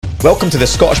Welcome to the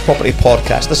Scottish Property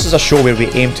Podcast. This is a show where we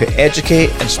aim to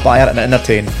educate, inspire and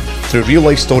entertain through real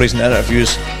life stories and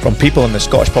interviews from people in the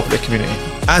Scottish property community.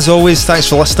 As always, thanks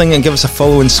for listening and give us a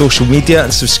follow on social media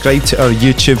and subscribe to our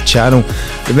YouTube channel.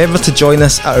 Remember to join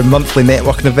us at our monthly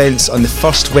networking events on the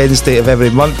first Wednesday of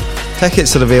every month.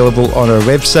 Tickets are available on our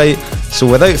website.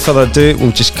 So without further ado,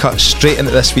 we'll just cut straight into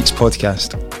this week's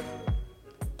podcast.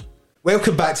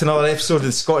 Welcome back to another episode of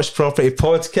the Scottish Property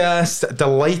Podcast.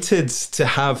 Delighted to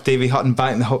have Davy Hutton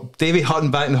back in the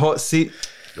hot seat.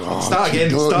 Start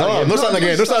again. No,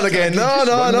 starting again.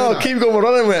 No. Keep going, we're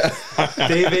running with it.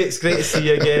 Davy, it's great to see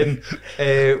you again.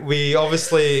 We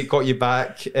obviously got you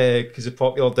back because of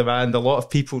popular demand. A lot of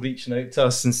people reaching out to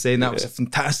us and saying that was a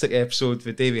fantastic episode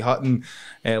with Davy Hutton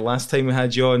last time we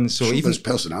had you on. So even even his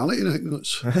personality, I think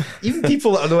that's even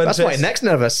people that are no That's interest, why Nick's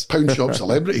nervous. pound shop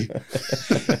celebrity.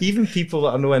 even people that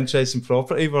are no interest in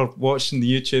property were watching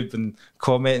the YouTube and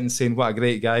commenting saying what a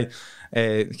great guy.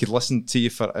 They could listen to you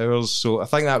for hours, so I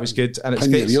think that was good. And it's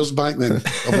Pin your great. ears back then.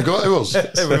 Have we got hours?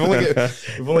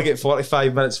 we've only got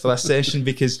 45 minutes for this session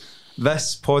because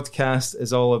this podcast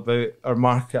is all about our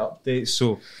market updates.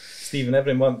 So, Stephen,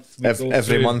 every month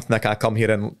Every month, Nick, I come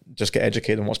here and just get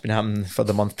educated on what's been happening for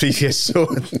the month previous, so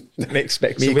don't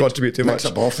expect me to contribute too much. Nick's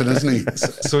a boffin, isn't he?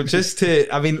 So just to,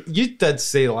 I mean, you did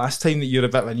say last time that you're a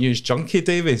bit of a news junkie,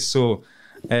 Davy. So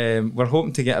we're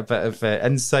hoping to get a bit of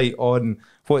insight on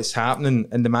what's happening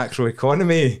in the macro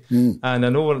economy. And I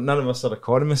know none of us are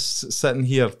economists sitting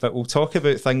here, but we'll talk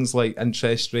about things like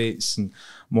interest rates and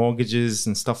mortgages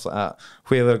and stuff like that,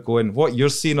 where they're going, what you're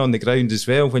seeing on the ground as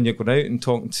well when you're going out and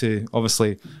talking to,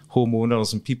 obviously,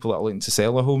 homeowners and people that are looking to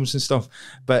sell their homes and stuff.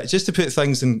 But just to put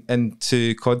things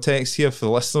into context here for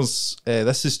the listeners,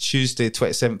 this is Tuesday,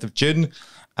 27th of June.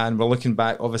 And we're looking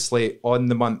back, obviously, on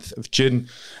the month of June,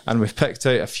 and we've picked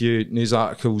out a few news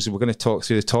articles and we're going to talk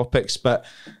through the topics. But,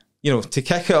 you know, to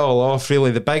kick it all off,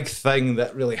 really, the big thing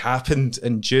that really happened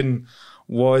in June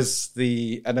was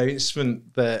the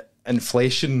announcement that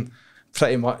inflation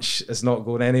pretty much is not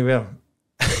going anywhere.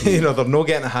 You know, they're not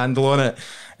getting a handle on it.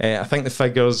 I think the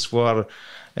figures were,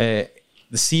 the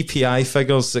CPI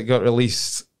figures that got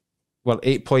released were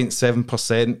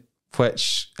 8.7%.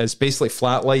 which is basically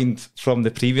flatlined from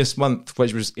the previous month,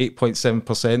 which was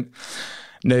 8.7%.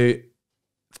 Now,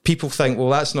 people think, well,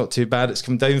 that's not too bad. It's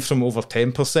come down from over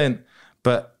 10%.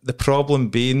 But the problem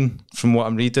being, from what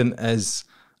I'm reading, is,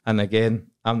 and again,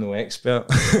 I'm no expert,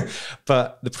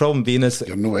 but the problem being is...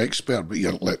 You're no expert, but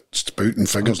you're like spouting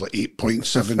figures like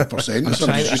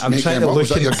 8.7%. I'm trying to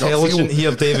look intelligent here,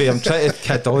 Davy. I'm trying to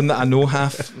kid on that I know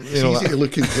half. It's easy to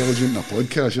look intelligent in a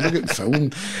podcast. You're not getting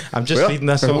filmed. I'm just reading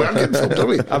this off. We're getting filmed, are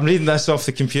we? I'm reading this off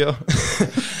the computer.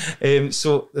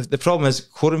 So the problem is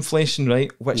core inflation,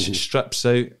 right, which strips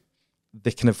out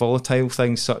the kind of volatile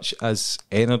things such as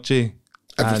energy,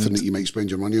 Everything that you might spend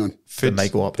your money on. Food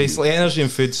might go up. Basically energy and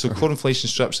food. So core inflation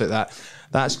strips out that.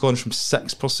 That's gone from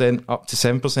 6% up to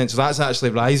 7%. So that's actually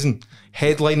rising.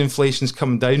 Headline inflation's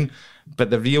coming down, but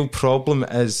the real problem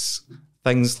is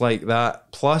things like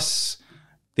that, plus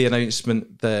the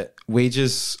announcement that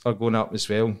wages are going up as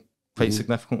well, quite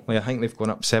significantly. I think they've gone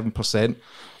up 7%.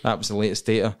 That was the latest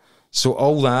data. So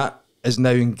all that is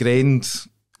now ingrained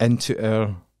into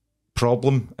our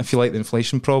problem, if you like, the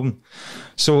inflation problem.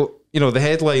 So, you know, the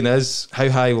headline is, how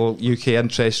high will UK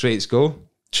interest rates go?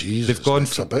 Jesus, They've gone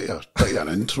it's a bit of an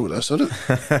intro, this, isn't it?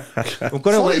 I'm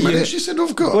going to 40 let minutes you said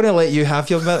we've got. I'm going to let you have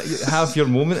your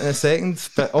moment in a second.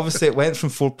 But obviously, it went from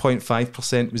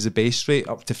 4.5% was the base rate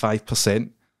up to 5%.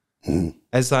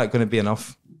 Is that going to be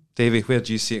enough, Davy? Where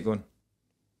do you see it going?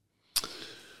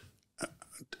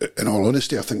 In all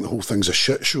honesty, I think the whole thing's a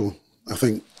shit show. I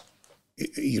think,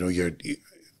 you know,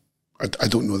 I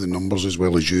don't know the numbers as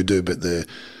well as you do, but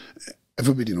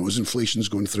everybody knows inflation's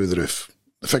going through the roof.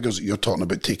 The figures that you're talking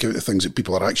about take out the things that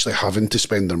people are actually having to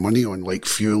spend their money on, like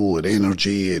fuel and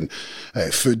energy and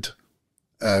food.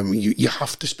 You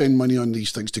have to spend money on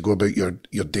these things to go about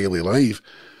your daily life.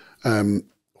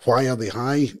 Why are they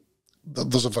high?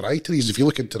 There's a variety of reasons. If you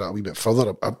look into that a wee bit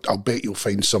further, I'll bet you'll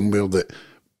find somewhere that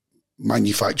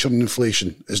manufacturing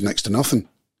inflation is next to nothing.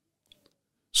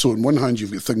 So on one hand,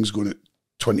 you've got things going at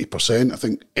 20%. I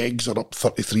think eggs are up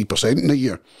 33% in a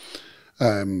year.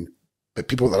 But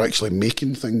people that are actually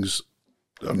making things,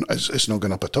 it's not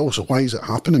going up at all. So why is it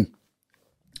happening?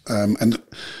 And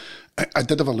I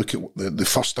did have a look at the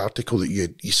first article that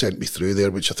you sent me through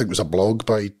there, which I think was a blog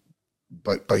by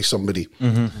somebody.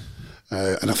 And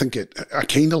I think I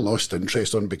kind of lost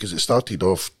interest on it because it started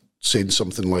off saying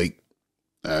something like,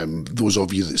 those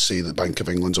of you that say the Bank of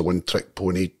England's a one-trick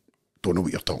pony don't know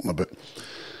what you're talking about.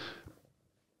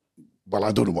 well,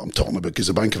 I don't know what I'm talking about because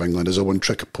the Bank of England is a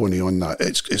one-trick pony on that.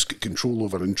 It's got control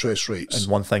over interest rates.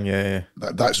 And one thing,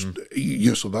 That's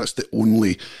so that's the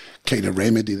only kind of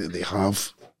remedy that they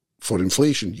have for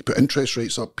inflation. You put interest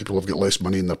rates up, people have got less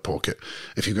money in their pocket.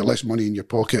 If you've got less money in your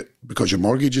pocket because your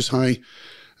mortgage is high,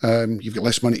 you've got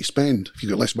less money to spend. If you've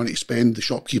got less money to spend, the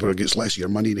shopkeeper gets less of your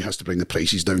money and he has to bring the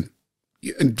prices down.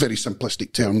 In very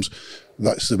simplistic terms,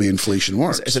 that's the way inflation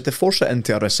works. Is it to force it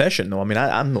into a recession? No, I mean,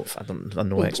 I'm no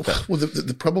expert. Well,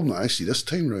 the problem that I see this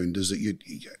time round is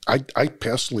that I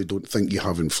personally don't think you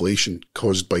have inflation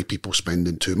caused by people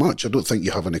spending too much. I don't think you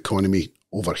have an economy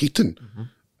overheating. Mm-hmm.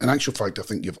 In actual fact, I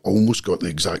think you've almost got the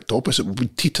exact opposite. We've been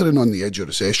teetering on the edge of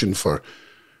recession for,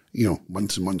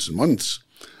 months and months and months.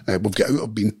 We've got out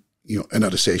of being, in a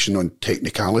recession on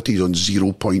technicalities on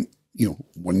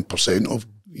 0.1% of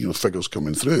figures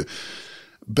coming through.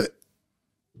 But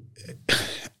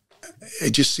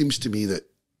it just seems to me that,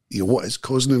 what is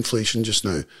causing inflation just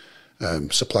now?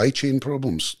 Supply chain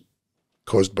problems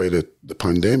caused by the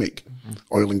pandemic.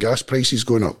 Mm-hmm. Oil and gas prices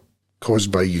going up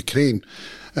caused by Ukraine.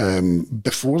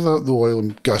 Before that, the oil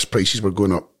and gas prices were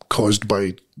going up caused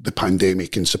by the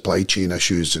pandemic and supply chain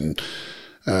issues. And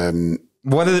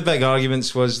one of the big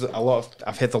arguments was that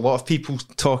I've heard a lot of people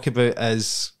talk about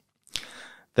is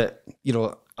that,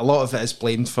 a lot of it is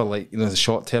blamed for the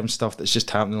short-term stuff that's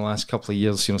just happened in the last couple of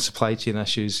years, supply chain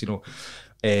issues,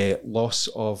 loss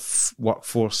of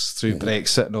workforce through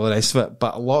Brexit and all the rest of it.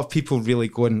 But a lot of people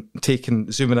really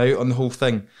zooming out on the whole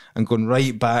thing and going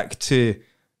right back to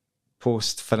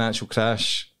post-financial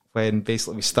crash when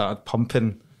basically we started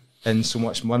pumping in so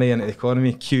much money into the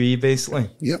economy, QE basically.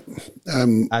 Yep.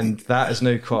 And that is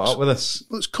now caught up with us.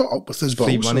 Well, it's caught up with us, but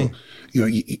Free also, money.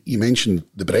 You mentioned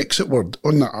the Brexit word.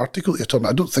 On that article you're talking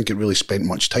about, I don't think it really spent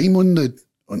much time on the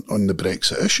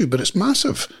Brexit issue, but it's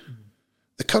massive.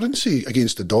 The currency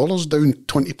against the dollar's down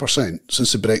 20%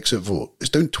 since the Brexit vote. It's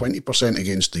down 20%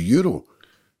 against the euro.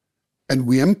 And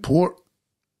we import,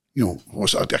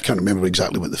 I can't remember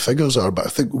exactly what the figures are, but I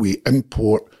think we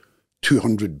import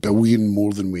 200 billion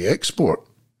more than we export,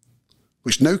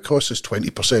 which now costs us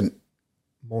 20%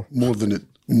 more than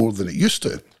it used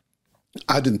to.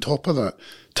 Add on top of that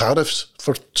tariffs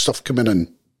for stuff coming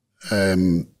in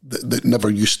that never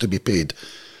used to be paid.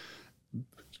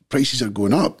 Prices are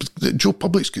going up. Joe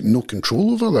Public's got no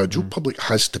control over that. Joe Public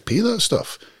has to pay that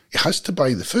stuff. He has to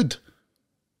buy the food.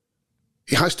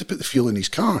 He has to put the fuel in his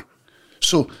car.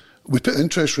 So we put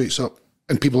interest rates up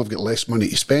and people have got less money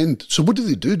to spend. So what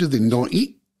do? Do they not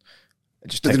eat?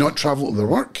 Do they not travel to their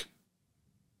work?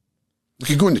 We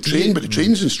could go on the train, but the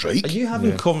train's in strike. Are you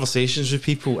having conversations with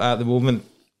people at the moment,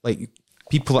 like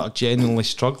people that are genuinely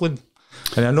struggling?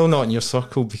 And I know not in your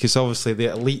circle, because obviously the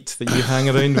elite that you hang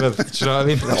around with, do you know what I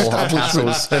mean?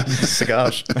 Castles,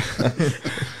 cigars.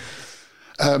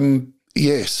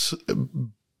 Yes,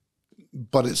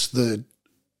 but it's the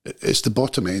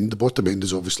bottom end. The bottom end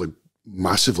is obviously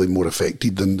massively more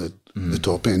affected than the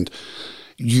top end.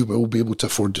 You will be able to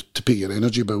afford to pay your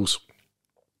energy bills,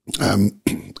 and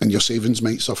your savings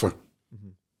might suffer.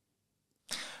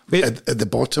 At the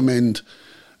bottom end,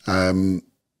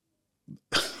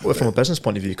 well, from a business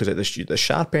point of view, because at the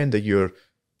sharp end of your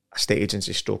estate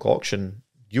agency stroke auction,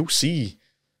 you'll see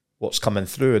what's coming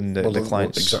through and the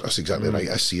clients. That's exactly right.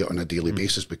 I see it on a daily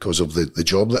basis because of the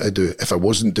job that I do. If I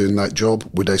wasn't doing that job,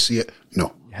 would I see it?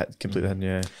 No. Completely in,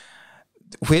 yeah.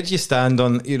 Where do you stand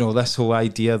on, this whole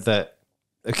idea that,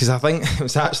 because I think it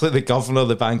was actually the governor of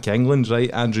the Bank of England,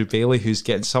 right, Andrew Bailey, who's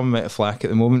getting some amount of flack at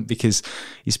the moment because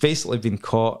he's basically been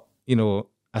caught,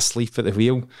 asleep at the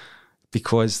wheel,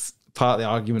 because part of the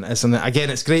argument is, and again,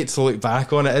 it's great to look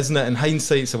back on it, isn't it? In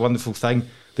hindsight, it's a wonderful thing.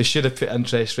 They should have put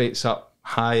interest rates up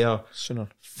higher, sooner,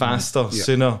 faster,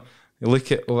 sooner. You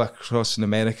look at over across in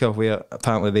America where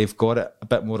apparently they've got it a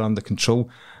bit more under control.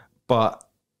 But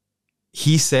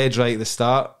he said right at the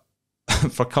start,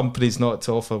 for companies not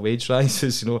to offer wage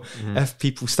rises, if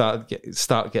people start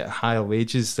getting higher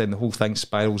wages, then the whole thing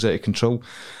spirals out of control.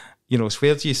 So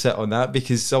where do you sit on that?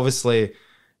 Because obviously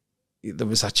there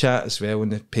was a chat as well in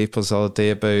the papers the other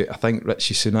day about, I think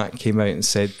Rishi Sunak came out and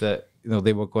said that,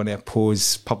 they were going to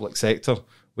oppose public sector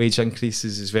wage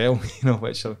increases as well,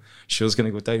 which I'm sure is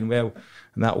going to go down well,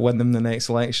 and that'll win them the next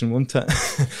election, won't it?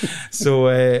 So,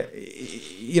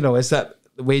 is that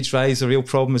the wage rise a real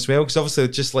problem as well? Because obviously,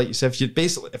 just like you said,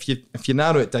 if you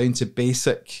narrow it down to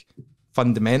basic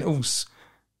fundamentals,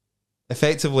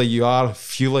 effectively you are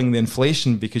fueling the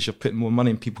inflation because you're putting more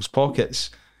money in people's pockets.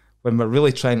 When we're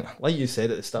really trying, like you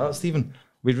said at the start, Stephen,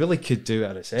 we really could do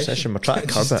a recession. We're trying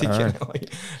to curb Just it. kind of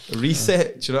like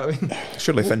reset. Do you know what I mean?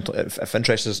 Surely, if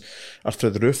interests are through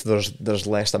the roof, there's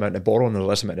less amount of borrowing, there's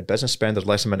less amount of business spend, there's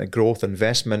less amount of growth,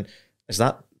 investment. Is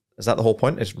that the whole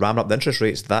point? Is ramming up the interest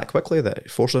rates that quickly that it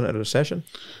forces into a recession?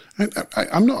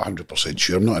 I'm not 100%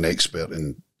 sure. I'm not an expert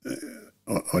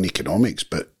on economics,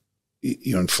 but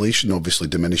inflation obviously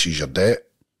diminishes your debt,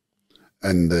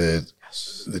 and the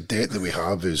debt that we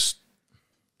have is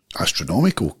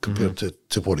astronomical compared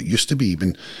to what it used to be.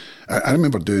 Even I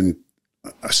remember doing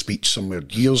a speech somewhere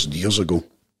years and years ago,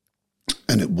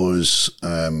 and it was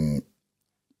when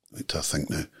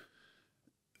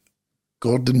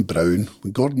Gordon Brown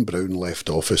left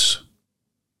office,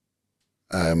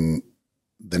 the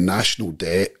national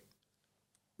debt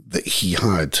that he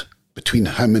had between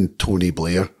him and Tony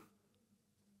Blair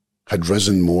had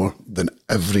risen more than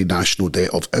every national debt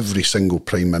of every single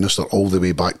Prime Minister, all the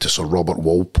way back to Sir Robert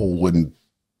Walpole in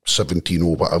 17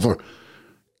 or whatever.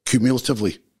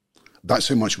 Cumulatively, that's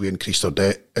how much we increased our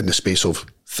debt in the space of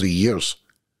 3 years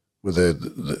with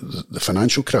the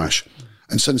financial crash.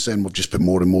 And since then, we've just put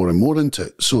more and more and more into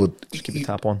it. So keep the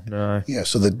tap on. Yeah,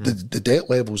 so the debt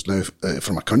levels now,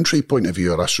 from a country point of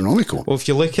view, are astronomical. Well, if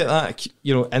you look at that,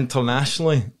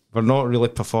 internationally, we're not really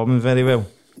performing very well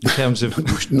in terms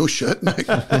of no shit, Nick.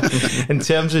 in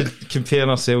terms of comparing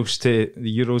ourselves to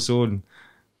the Eurozone,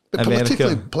 but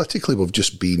America. Politically, we've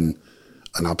just been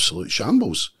an absolute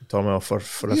shambles. Turmoil for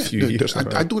a few years.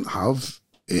 I don't have.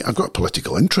 I've got a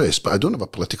political interest, but I don't have a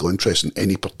political interest in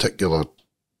any particular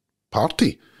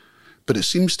party. But it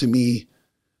seems to me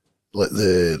like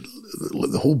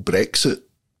the whole Brexit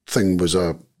thing was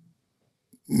a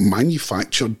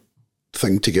manufactured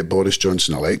thing to get Boris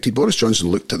Johnson elected. Boris Johnson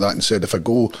looked at that and said, if I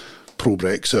go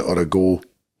pro-Brexit or I go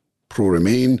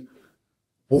pro-Remain,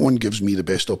 what one gives me the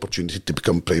best opportunity to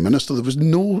become Prime Minister? There was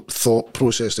no thought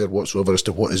process there whatsoever as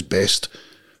to what is best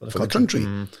for the country.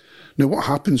 Now, what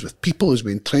happens with people is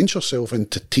we entrench ourselves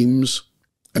into teams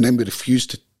and then we refuse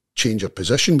to change our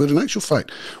position. But in actual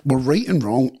fact, we're right and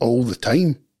wrong all the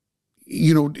time.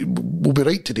 We'll be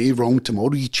right today, wrong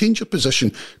tomorrow. You change your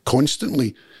position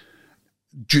constantly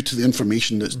due to the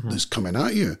information that's coming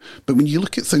at you. But when you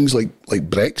look at things like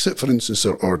Brexit, for instance,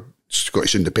 or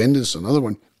Scottish independence, another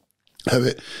one, how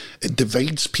it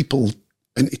divides people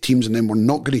into teams, and then we're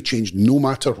not going to change no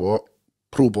matter what,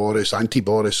 pro-Boris,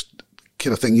 anti-Boris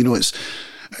kind of thing.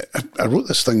 I wrote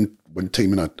this thing one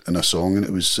time in a song, and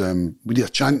it was, we did a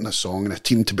chant in a song, and a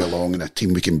team to belong, and a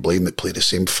team we can blame that play the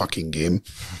same fucking game.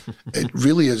 It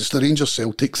really is. It's the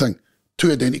Rangers-Celtic thing.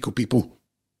 Two identical people.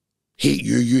 Hate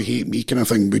you, you hate me kind of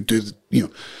thing. We do,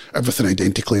 everything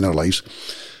identically in our lives.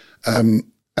 And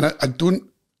I don't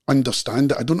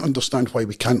understand it. I don't understand why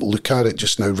we can't look at it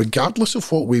just now, regardless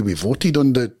of what way we voted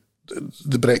on the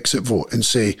Brexit vote, and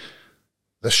say,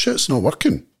 this shit's not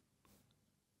working.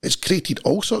 It's created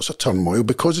all sorts of turmoil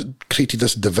because it created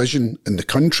this division in the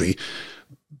country.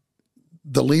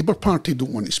 The Labour Party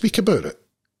don't want to speak about it.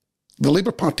 The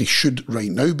Labour Party should right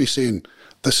now be saying,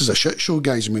 this is a shit show,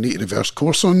 guys, and we need to reverse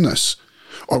course on this.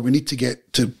 Or we need to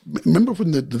get to... Remember when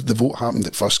the vote happened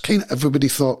at first? Kind of everybody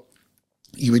thought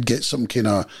you would get some kind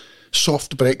of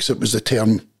soft Brexit was the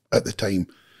term at the time.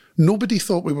 Nobody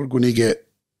thought we were going to get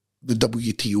the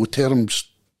WTO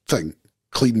terms thing,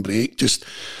 clean break,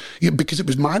 because it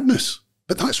was madness.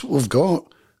 But that's what we've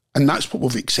got, and that's what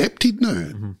we've accepted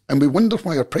now. And we wonder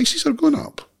why our prices are going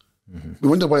up. We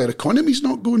wonder why our economy's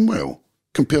not going well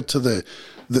compared to the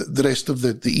rest of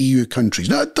the EU countries.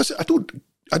 Now,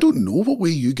 I don't know what way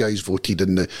you guys voted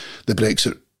in the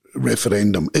Brexit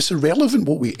referendum. It's irrelevant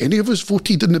what way any of us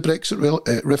voted in the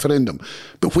Brexit referendum.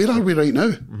 But where are we right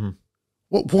now?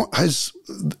 What has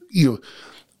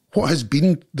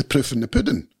been the proof in the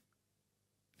pudding?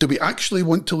 Do we actually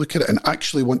want to look at it and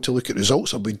actually want to look at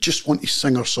results, or we just want to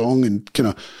sing our song and kind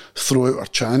of throw out our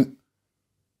chant?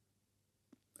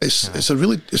 It's a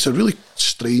really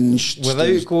strange.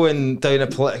 Without going down a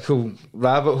political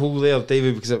rabbit hole there,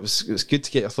 David, because it was good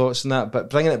to get your thoughts on that. But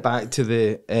bringing it back to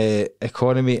the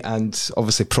economy and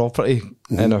obviously property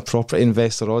and our property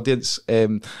investor audience.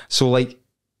 So, like,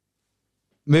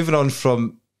 moving on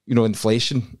from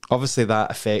inflation, obviously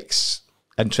that affects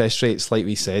interest rates. Like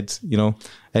we said,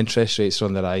 interest rates are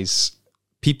on the rise.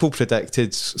 People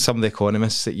predicted, some of the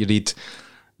economists that you read,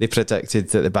 they predicted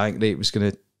that the bank rate was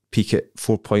going to peak at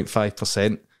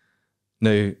 4.5%.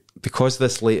 Now, because of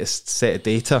this latest set of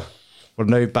data, we're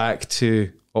now back to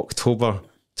October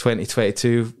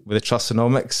 2022 with the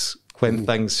Trustonomics when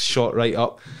things shot right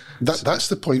up. That's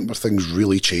the point where things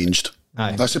really changed.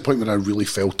 Aye. That's the point where I really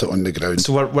felt it on the ground.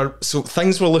 So so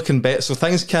things were looking better. So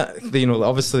things can't,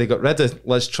 obviously they got rid of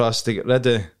Liz Truss, they got rid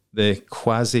of the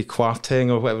Quasi Kwarteng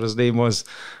or whatever his name was,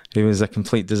 who was a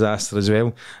complete disaster as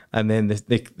well. And then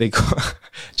they got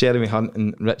Jeremy Hunt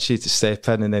and Richie to step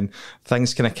in, and then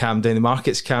things kind of calmed down. The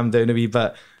markets calmed down a wee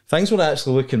bit. Things were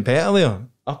actually looking better there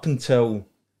up until,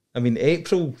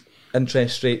 April.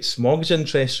 Interest rates, mortgage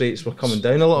interest rates were coming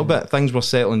down a little bit. Things were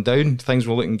settling down. Things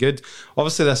were looking good.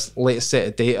 Obviously, this latest set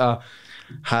of data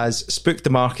has spooked the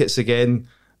markets again.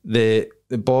 The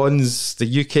bonds,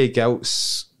 the UK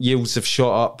gilts yields have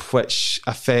shot up, which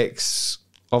affects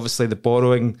obviously the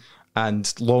borrowing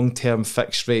and long-term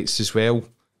fixed rates as well.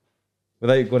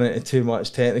 Without going into too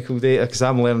much technical data, because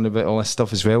I'm learning about all this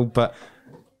stuff as well, but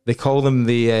they call them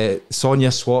the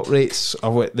SONIA swap rates,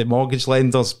 or what the mortgage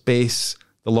lenders base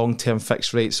the long-term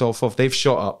fixed rates off of. They've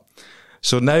shot up.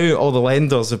 So now all the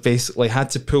lenders have basically had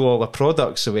to pull all the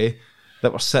products away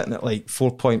that were sitting at like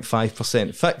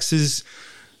 4.5% fixes.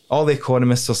 All the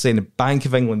economists are saying the Bank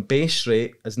of England base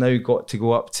rate has now got to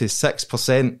go up to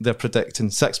 6%. They're predicting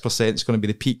 6% is going to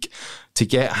be the peak to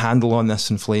get a handle on this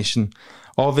inflation.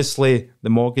 Obviously, the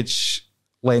mortgage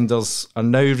lenders are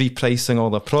now repricing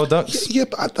all their products. Yeah,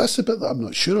 but that's the bit that I'm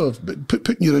not sure of. But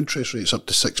putting your interest rates up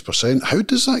to 6%, how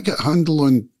does that get a handle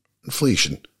on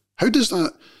inflation? How does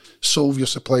that solve your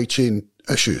supply chain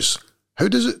issues? How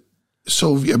does it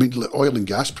solve? Oil and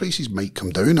gas prices might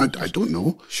come down. I don't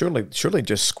know. Surely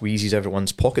just squeezes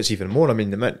everyone's pockets even more. I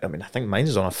think mine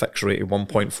is on a fixed rate of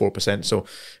 1.4%. So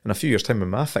in a few years' time, when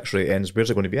my fixed rate ends, where's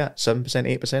it going to be at? 7%,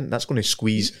 8%? That's going to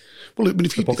squeeze. Well,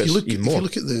 if you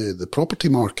look at the property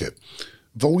market,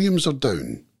 volumes are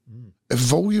down. If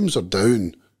volumes are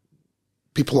down,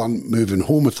 people aren't moving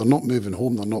home. If they're not moving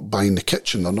home, they're not buying the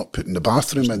kitchen, they're not putting the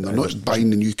bathroom in, they're not buying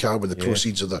the new car with the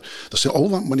proceeds of the sale. All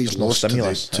that money is lost to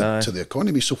the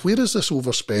economy. So where is this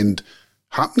overspend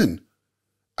happening?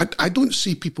 I don't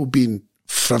see people being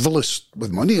frivolous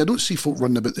with money. I don't see folk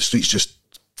running about the streets just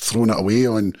throwing it away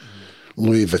on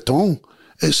Louis Vuitton.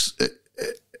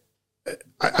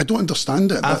 I don't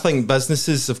understand it. I think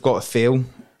businesses have got to fail,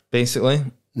 basically.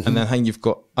 And then I think you've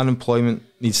got unemployment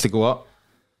needs to go up,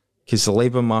 because the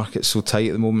labour market's so tight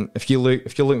at the moment. If you're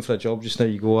looking for a job just now,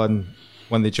 you go on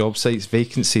one of the job sites,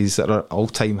 vacancies that are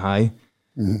all-time high.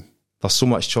 There's so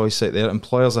much choice out there.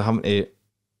 Employers are having to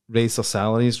raise their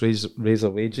salaries, raise their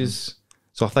wages.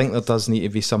 So I think there does need to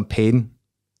be some pain.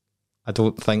 I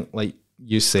don't think, like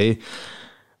you say,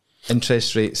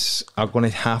 interest rates are going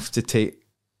to have to take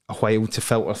a while to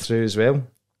filter through as well.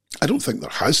 I don't think there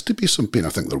has to be some pain. I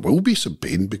think there will be some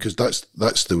pain, because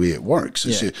that's the way it works.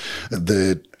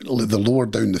 The lower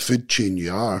down the food chain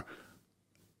you are,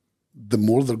 the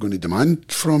more they're going to demand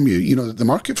from you. You know, the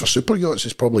market for super yachts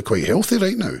is probably quite healthy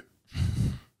right now.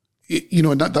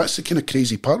 And that's the kind of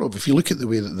crazy part of it. If you look at the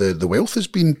way that the wealth has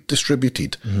been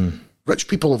distributed, rich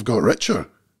people have got richer,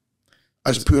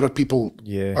 as poorer people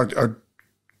are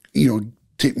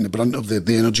taking the brunt of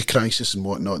the energy crisis and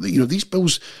whatnot. These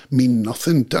bills mean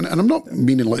nothing. And I'm not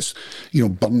meaning let's,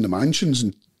 burn the mansions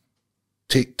and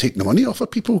take the money off of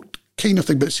people kind of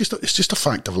thing, but it's just a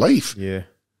fact of life. Yeah.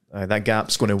 That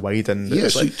gap's going to widen. Yeah,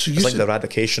 it's like the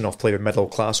eradication of player middle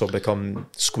class will become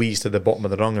squeezed to the bottom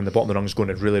of the rung, and the bottom of the rung is going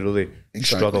to really, really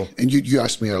struggle. And you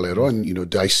asked me earlier on,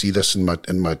 do I see this in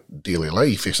my daily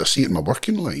life? Yes, I see it in my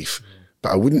working life,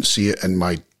 but I wouldn't see it in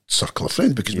my circle of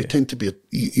friends, because we tend to be,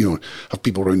 have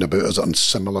people round about us on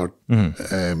similar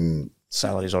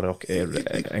salaries or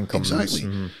incomes.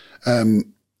 Exactly.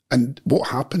 And what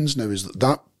happens now is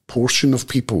that portion of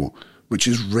people, which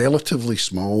is relatively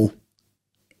small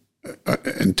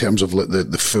in terms of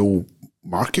the full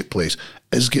marketplace,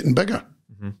 is getting bigger.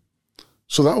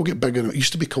 So that will get bigger. It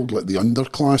used to be called like the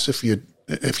underclass,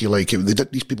 if you like.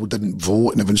 These people didn't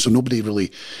vote and everything, so nobody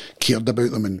really cared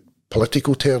about them in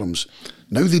political terms.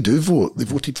 Now they do vote. They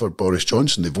voted for Boris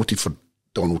Johnson. They voted for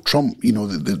Donald Trump. They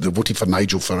voted for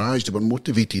Nigel Farage. They were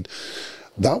motivated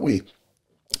that way.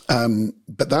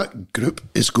 But that group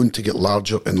is going to get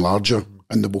larger and larger,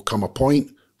 and there will come a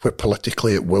point where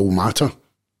politically it will matter.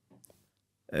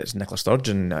 It's Nicola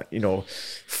Sturgeon,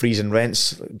 freezing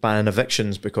rents, banning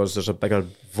evictions, because there's a bigger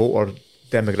voter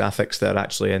demographics that are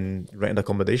actually in rented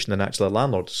accommodation than actually a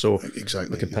landlord. So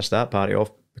exactly, we can piss that party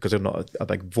off because they're not a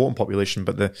big voting population,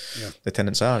 but the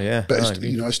tenants are. Yeah, but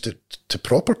as to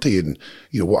property and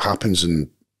what happens in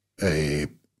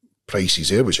prices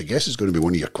there, which I guess is going to be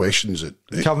one of your questions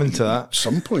coming to that at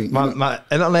some point. My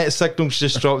internet signal's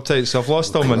just dropped out, so I've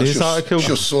lost all my news articles.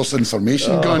 Your source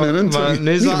information going in into my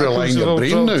news articles have all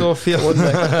dropped off here.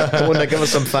 I want to give us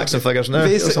some facts and figures now.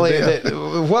 Basically,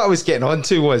 what I was getting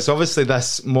onto was obviously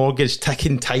this mortgage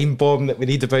ticking time bomb that we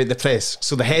read about in the press.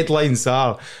 So the headlines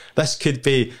are, this could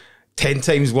be 10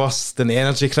 times worse than the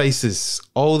energy crisis.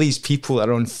 All these people that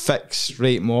are on fixed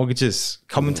rate mortgages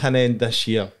coming to an end this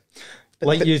year.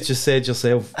 Like you just said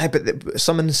yourself. But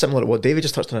something similar to what Davy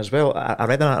just touched on as well. I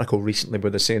read an article recently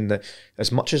where they're saying that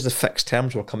as much as the fixed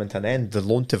terms were coming to an end, the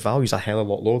loan to value is a hell of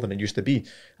a lot lower than it used to be.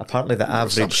 Apparently the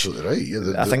average... That's absolutely right.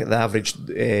 Yeah, I think the average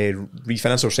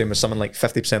refinance was saying was something like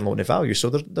 50% loan to value, so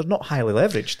they're not highly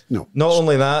leveraged. No. Not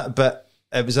only that, but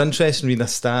it was interesting reading a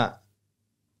stat.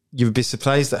 You would be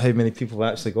surprised at how many people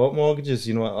have actually got mortgages,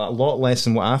 you know, a lot less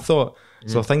than what I thought.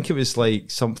 So I think it was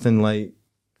like something like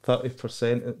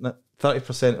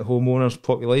 30% of homeowners'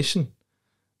 population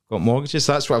got mortgages.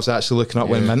 That's what I was actually looking up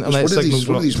when my internet signals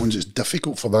one of these ones, it's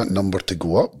difficult for that number to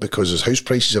go up because as house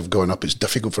prices have gone up, it's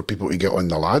difficult for people to get on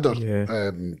the ladder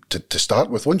to start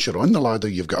with. Once you're on the ladder,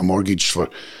 you've got a mortgage for,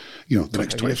 you know, the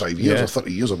next 25 years or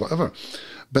 30 years or whatever.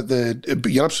 But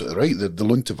you're absolutely right. The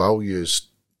loan to value is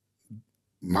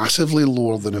massively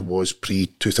lower than it was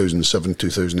pre-2007,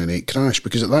 2008 crash,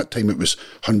 because at that time it was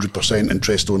 100%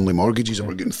 interest-only mortgages that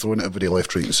were getting thrown at everybody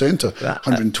left, right and centre.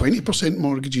 120%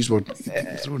 mortgages were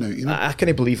getting thrown out, you know. I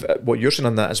can't believe what you're saying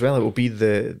on that as well. It will be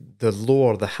the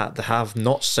lower, the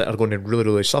have-nots that are going to really,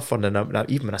 really suffer. And now,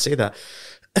 even when I say that,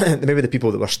 maybe the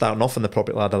people that were starting off on the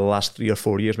property ladder the last 3 or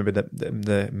 4 years, maybe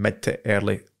the mid to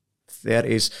early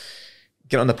 30s,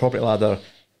 get on the property ladder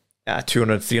at a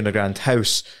 200, 300 grand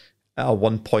house, at a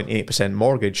 1.8%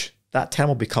 mortgage, that term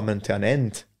will be coming to an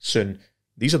end soon.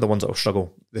 These are the ones that will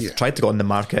struggle. They've tried to go on the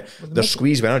market. They're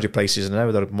squeezed by energy prices, and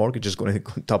now their mortgage is going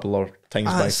to double or times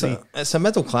by three. It's a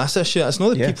middle class issue. It's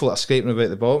not the people that are scraping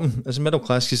about the bottom. It's a middle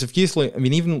class, because if you look, I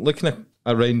mean, even looking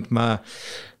around my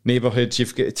neighbourhood,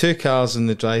 you've got 2 cars in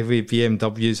the driveway, BMWs,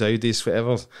 Audis,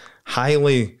 whatever,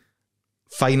 highly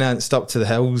financed up to the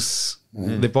hills.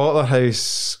 They bought their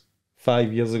house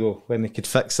 5 years ago when they could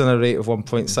fix in a rate of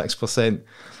 1.6%.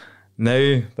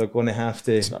 Now they're going to have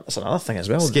to. That's another thing as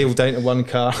well. Scale down to 1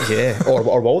 car. Yeah,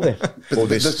 or will they? But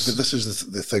this is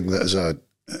the thing that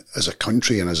as a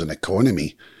country and as an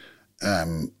economy,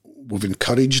 we've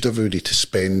encouraged everybody to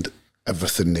spend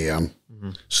everything they earn.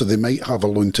 So they might have a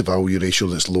loan to value ratio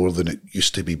that's lower than it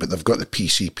used to be, but they've got the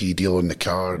PCP deal on the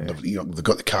car. They've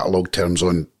got the catalogue terms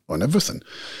on everything,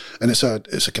 and it's a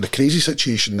kind of crazy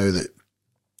situation now that.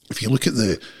 If you look at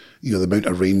the amount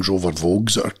of Range Rover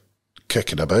Vogues that are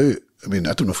kicking about, I mean,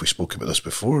 I don't know if we spoke about this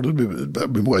before, did we? But I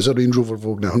mean, what is a Range Rover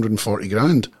Vogue now? 140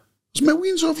 grand. There's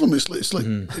millions of them. It's like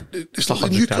a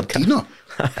new Cortina.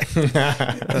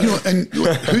 And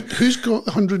who's got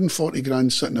 140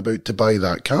 grand sitting about to buy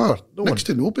that car? Next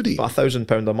to nobody. But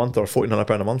 £1,000 a month or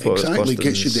 £1,400 a month. Exactly,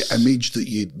 gets you the image that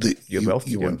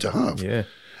you want to have. Yeah.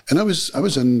 And I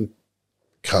was in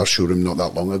car showroom not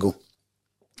that long ago.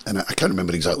 And I can't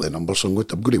remember exactly the number, so I'm going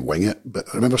to wing it. But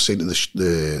I remember saying to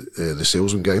the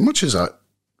salesman guy, how much is that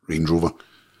Range Rover? And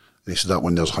he said, that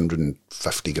one there's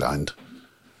 150 grand.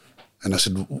 And I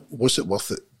said, what's it worth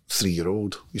at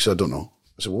 3-year-old? He said, I don't know.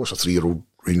 I said, well, what's a 3-year-old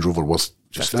Range Rover worth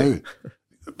just 50.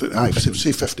 Now? Aye,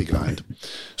 say 50 grand.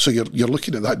 So you're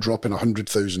looking at that dropping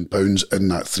 £100,000 in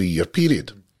that 3-year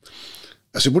period.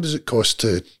 I said, what does it cost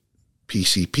to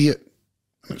PCP it?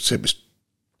 And it said it was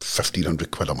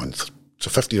 1,500 quid a month. So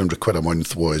 1,500 quid a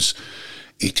month was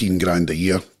 18 grand a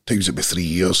year, times it by 3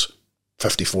 years,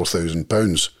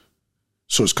 £54,000.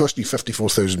 So it's costing you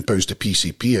 £54,000 to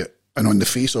PCP it, and on the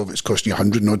face of it, it's costing you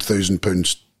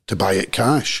 £100,000 to buy it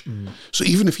cash. So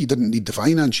even if you didn't need the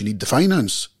finance, you need the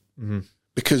finance.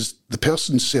 Because the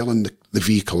person selling the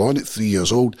vehicle on at 3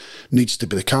 years old needs to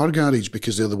be the car garage,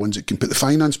 because they're the ones that can put the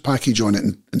finance package on it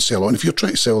and sell it on. If you're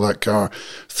trying to sell that car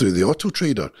through the auto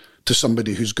trader to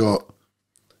somebody who's got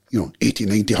 80,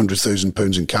 90,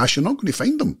 £100,000 in cash, you're not going to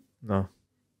find them. No.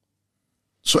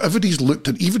 So everybody's looked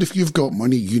at, even if you've got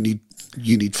money, you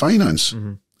need finance.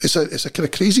 It's a kind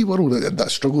of crazy world that I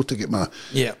struggle to get my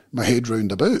head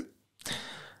round about.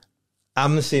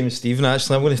 I'm the same as Stephen,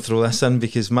 actually. I'm going to throw this in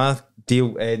because my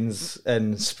deal ends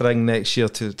in spring next year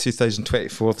to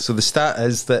 2024. So the stat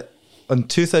is that in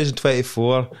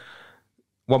 2024,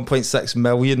 1.6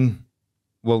 million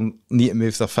will need to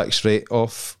move their fixed rate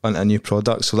off on a new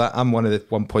product. So that I'm one of the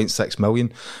 1.6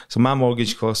 million. So my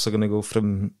mortgage costs are going to go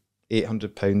from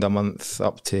 £800 a month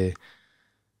up to,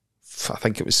 I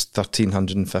think it was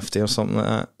 1,350 or something like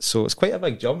that. So it's quite a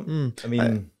big jump. I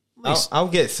mean, I'll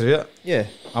get through it. Yeah.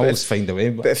 I'll always find a way.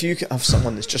 But if you have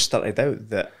someone that's just started out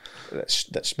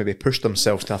that's maybe pushed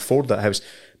themselves to afford that house,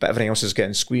 but everything else is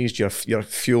getting squeezed, your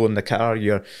fuel in the car,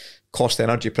 your cost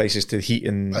energy prices to heat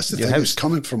and that's the your thing, house. it's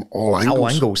coming from all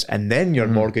angles. And then your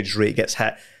mortgage rate gets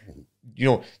hit.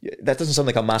 that doesn't sound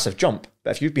like a massive jump,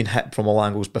 but if you've been hit from all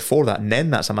angles before that, and then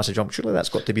that's a massive jump, surely that's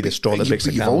got to be the straw that breaks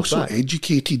the You've camel's also back.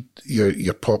 educated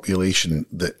your population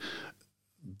that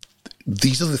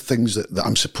these are the things that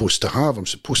I'm supposed to have. I'm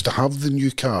supposed to have the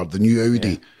new car, the new Audi.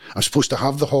 Yeah. I'm supposed to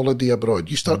have the holiday abroad.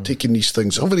 You start taking these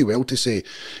things, all very well to say,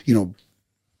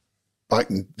 back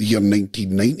in the year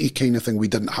 1990 kind of thing, we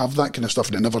didn't have that kind of stuff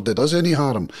and it never did us any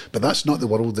harm. But that's not the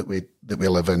world that we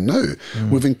live in now.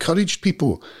 We've encouraged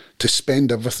people to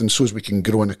spend everything so as we can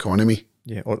grow an economy.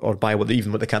 Yeah, or buy what they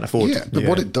can't afford. Yeah, but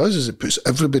what it does is it puts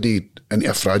everybody into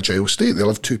a fragile state. They'll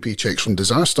have 2 paychecks from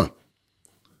disaster.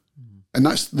 And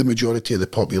that's the majority of the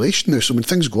population now. So when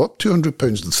things go up £200 and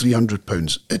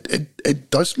 £300, it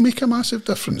does make a massive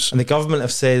difference. And the government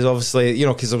have said, obviously,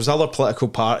 because there was other political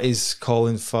parties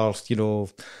calling for,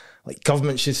 like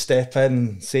government should step in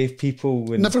and save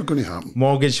people. And never going to happen.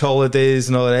 Mortgage holidays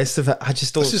and all the rest of it. I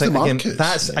just don't this think,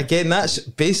 again, that's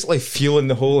basically fueling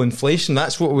the whole inflation.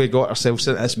 That's what we got ourselves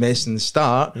into this mess in the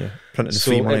start. Yeah, printing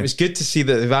so free money. It was good to see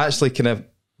that they've actually kind of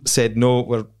said,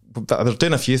 no, they're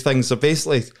doing a few things. They're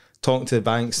basically talking to the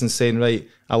banks and saying, right,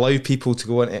 allow people to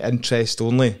go into interest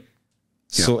only,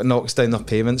 so it knocks down their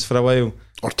payments for a while,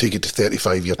 or take it to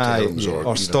 35-year terms,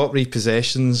 or stop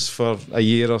repossessions for a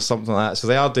year or something like that. So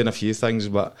they are doing a few things,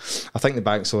 but I think the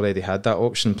banks already had that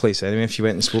option in place anyway. If you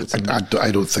went and spoke to them, I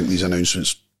don't think these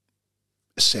announcements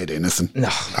said anything. No,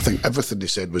 I think everything they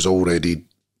said was already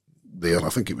there. I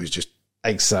think it was just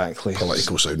exactly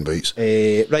political sound bites.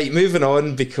 Right, moving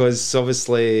on, because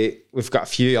obviously we've got a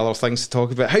few other things to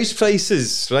talk about. House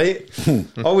prices, right?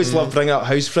 Always love bringing up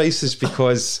house prices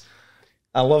because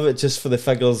I love it just for the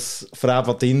figures for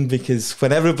Aberdeen, because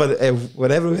when everybody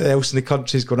else in the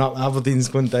country is going up, Aberdeen's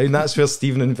going down. That's where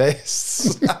Stephen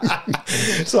invests.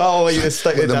 So I'll let you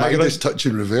stick the Midas touch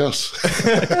in reverse.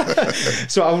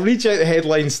 So I'll read you out the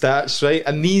headline stats, right?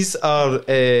 And these are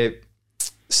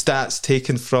stats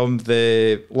taken from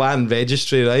the land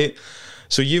registry, right?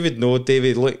 So you would know,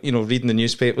 David, look, reading the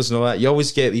newspapers and all that, you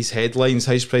always get these headlines: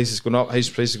 house prices going up, house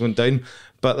prices going down,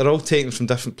 but they're all taken from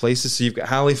different places. So you've got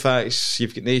Halifax,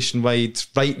 you've got Nationwide,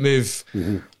 Rightmove.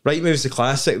 Rightmove's the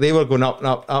classic. They were going up and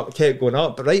up, up, kept going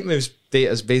up, but Rightmove's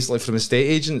data is basically from estate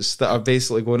agents that are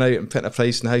basically going out and putting a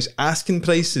price in the house, asking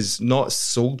prices, not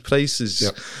sold prices.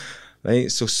 Yep.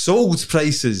 Right, so sold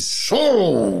prices.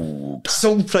 Sold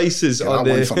prices on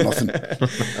that one for nothing.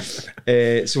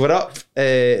 So we're up.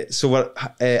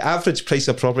 Average price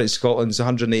of property in Scotland is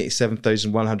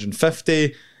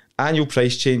 187,150. Annual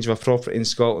price change of a property in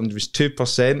Scotland was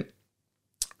 2%.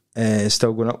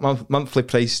 Still going up. Monthly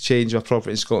price change of a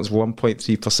property in Scotland is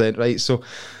 1.3%. Right, so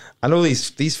I know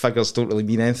these figures don't really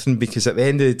mean anything, because at the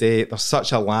end of the day, there's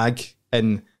such a lag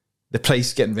in the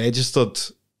price getting registered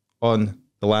on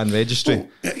the land registry. Well,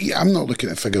 yeah, I'm not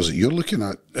looking at figures that you're looking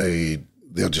at there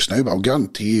just now, but I'll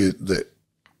guarantee you that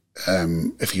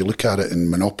if you look at it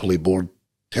in Monopoly Board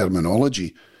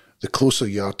terminology, the closer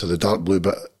you are to the dark blue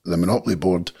bit, the Monopoly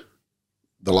Board,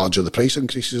 the larger the price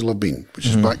increases will have been, which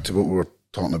is back to what we were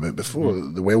talking about before.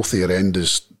 The wealthier end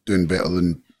is doing better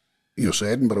than, so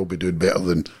Edinburgh will be doing better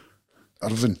than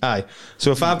Irvine. Aye.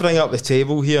 So if I bring up the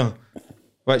table here,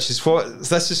 this is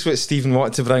what Stephen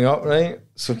wanted to bring up, right?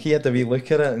 So he had a wee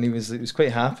look at it and he was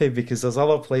quite happy, because there's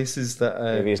other places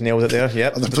that he's nailed it there.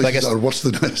 Yep, the places that are worse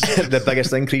than this. The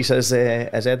biggest increase is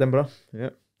Edinburgh.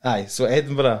 Yeah. Aye. So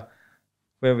Edinburgh,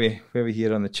 where we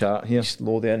here on the chart here, just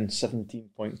load in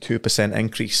 17.2%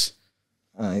 increase.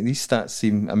 Aye, these stats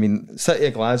seem. I mean, City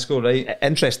of Glasgow, right?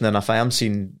 Interesting enough, I am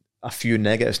seeing a few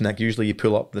negatives, Nick. Usually you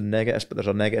pull up the negatives, but there's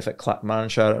a negative at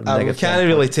Clackmannanshire. We can't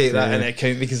really take that into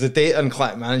account, because the data in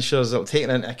Clackmannanshire is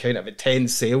taking into account about 10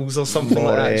 sales or something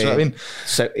like that. Do you know what I mean?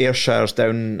 So Ayrshire's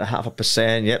down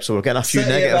 0.5%. Yep, so we're getting a few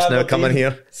negatives now coming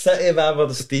here. City of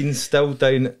Aberdeen still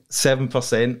down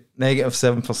 7%, negative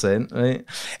 7%. Right.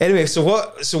 Anyway, so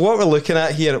what we're looking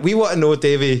at here, we want to know,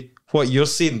 Davy, what you're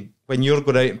seeing when you're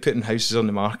going out and putting houses on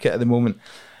the market at the moment.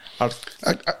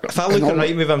 If I look at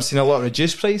Rightmove, I'm seeing a lot of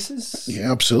reduced prices.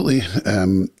 Yeah, absolutely.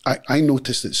 I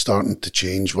noticed it starting to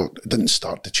change. Well, it didn't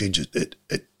start to change. It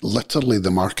literally,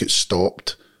 the market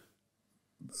stopped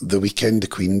the weekend the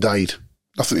Queen died.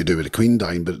 Nothing to do with the Queen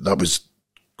dying, but that was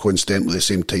coincidentally the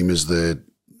same time as the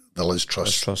Liz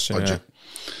Truss budget.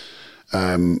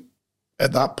 Yeah.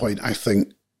 At that point, I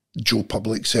think Joe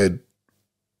Public said,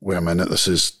 "Wait a minute, this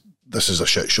is a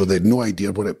shit show." They had no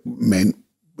idea what it meant.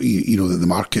 That the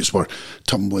markets were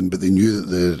tumbling, but they knew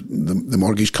that the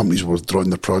mortgage companies were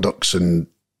withdrawing their products, and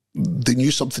they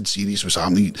knew something serious was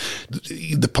happening.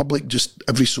 The public, just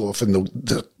every so often,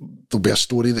 there'll be a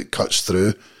story that cuts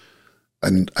through,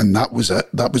 and that was it.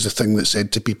 That was the thing that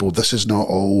said to people, this is not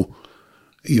all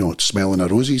smelling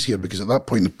of roses here, because at that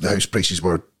point the house prices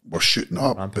were shooting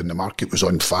up and the market was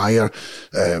on fire.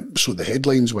 So the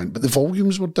headlines went, but the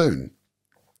volumes were down.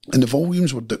 And the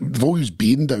volumes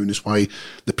being down is why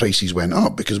the prices went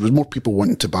up, because there was more people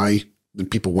wanting to buy than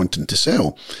people wanting to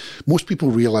sell. Most people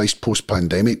realised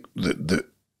post-pandemic that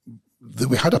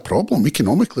we had a problem.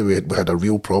 Economically, we had a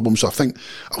real problem. So I think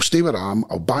I'll stay where I am,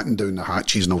 I'll batten down the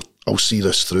hatches and I'll see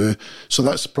this through. So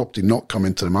that's the property not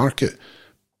coming to the market.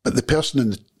 But the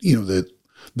person in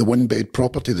the one-bed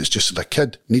property that's just a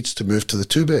kid needs to move to the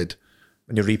two-bed.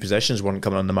 And your repossessions weren't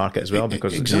coming on the market as well.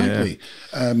 Because exactly.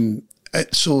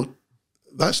 So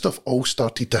that stuff all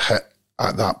started to hit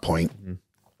at that point. Mm-hmm.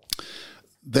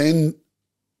 Then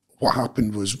what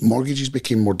happened was mortgages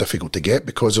became more difficult to get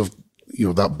because of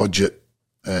that budget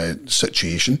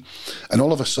situation, and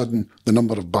all of a sudden the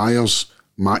number of buyers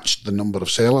matched the number of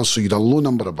sellers. So you had a low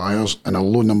number of buyers and a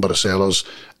low number of sellers,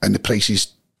 and the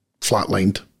prices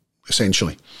flatlined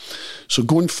essentially. So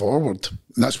going forward,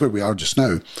 and that's where we are just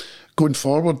now. Going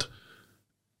forward,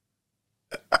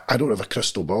 I don't have a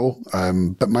crystal ball,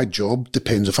 but my job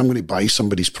depends. If I'm going to buy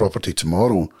somebody's property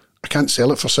tomorrow, I can't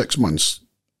sell it for 6 months.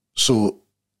 So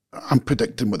I'm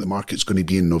predicting what the market's going to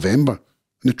be in November.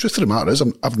 And the truth of the matter is,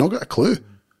 I've not got a clue.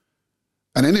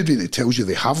 And anybody that tells you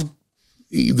they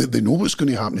know what's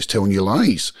going to happen is telling you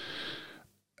lies.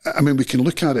 I mean, we can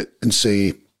look at it and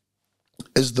say,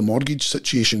 is the mortgage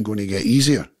situation going to get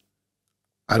easier?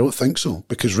 I don't think so,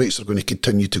 because rates are going to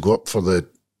continue to go up for the...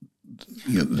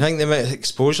 I think the amount of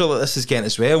exposure that this is getting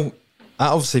as well,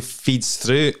 that obviously feeds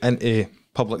through into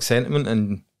public sentiment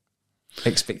and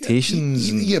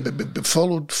expectations. Yeah, but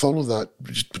follow that,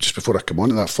 just before I come on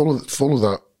to that, follow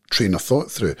that train of thought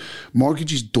through.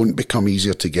 Mortgages don't become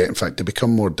easier to get. In fact, they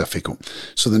become more difficult.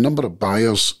 So the number of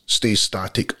buyers stays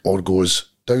static or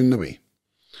goes down the way.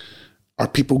 Are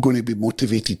people going to be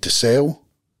motivated to sell?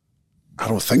 I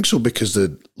don't think so, because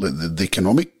the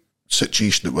economic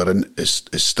situation that we're in is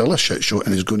still a shit show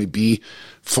and is going to be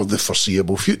for the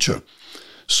foreseeable future.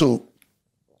 So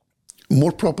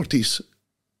more properties,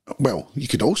 well, you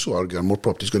could also argue more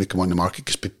properties going to come on the market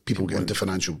because people get into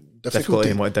financial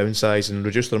difficulty and want to downsize and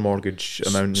reduce their mortgage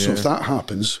amount. So if that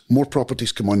happens, more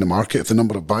properties come on the market. If the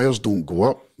number of buyers don't go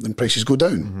up, then prices go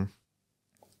down.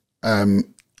 Mm-hmm.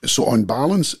 So on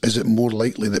balance, is it more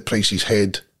likely that prices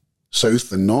head south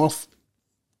than north?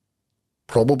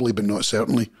 Probably, but not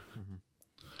certainly.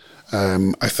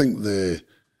 Mm-hmm. I think the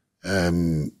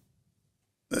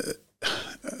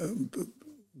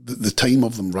time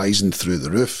of them rising through the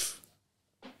roof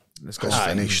is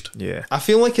finished. Yeah, I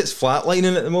feel like it's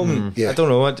flatlining at the moment. Yeah. I don't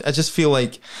know. I just feel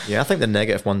like... Yeah, I think the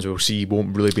negative ones we'll see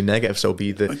won't really be negative, so it'll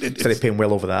be they're paying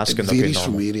well over the asking. It varies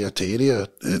from area to area.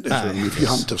 If you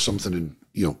happen to have something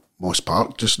in Moss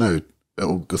Park just now,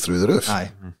 it'll go through the roof.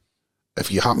 Aye.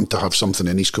 If you happen to have something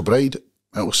in East Kilbride,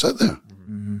 it'll sit there.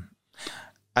 Mm-hmm.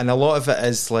 And a lot of it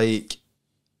is like,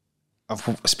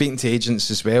 I'm speaking to agents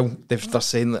as well, they're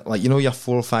saying that, like, your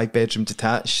 4 or 5 bedroom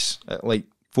detached at like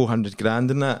 400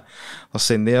 grand and that, they're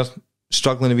saying they're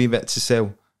struggling a wee bit to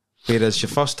sell. Whereas your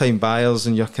first time buyers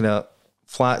and your kind of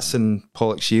flats in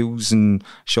Pollock Shields and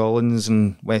Shawlands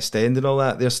and West End and all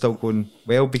that, they're still going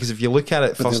well, because if you look at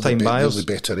it, first time buyers... They're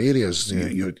the better areas.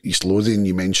 Yeah. East Lothian,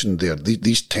 you mentioned there,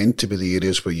 these tend to be the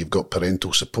areas where you've got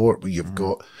parental support, where you've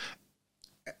got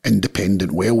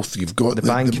independent wealth, you've got the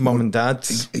bank of mum and dad,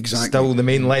 exactly, still the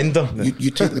main lender.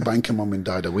 You take the bank of mum and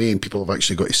dad away and people have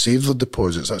actually got to save their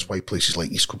deposits. That's why places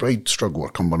like East Kilbride struggle, or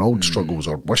Cumbernauld struggles,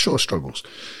 or Wishaw struggles.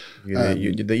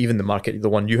 Even the market, the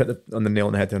one you hit on the nail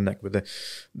on the head there, Nick, with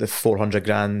the 400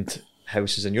 grand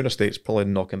houses in your estate's probably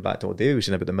knocking back to what Davy was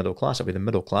saying about the middle class. It'll be the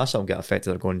middle class that'll get affected.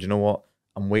 They're going, do you know what?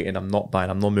 I'm waiting, I'm not buying,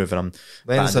 I'm not moving,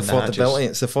 Then it's affordability.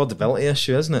 It's an affordability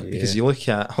issue, isn't it? Yeah. Because you look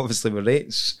at, obviously, with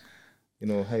rates,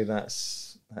 how that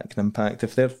can impact.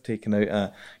 If they're taking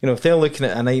out if they're looking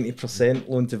at a 90%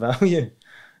 loan to value,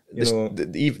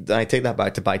 I take that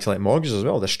back to buy-to-let mortgages as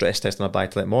well. The stress test on a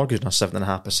buy-to-let mortgage and a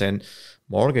 7.5%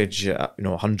 mortgage,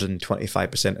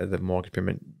 125% of the mortgage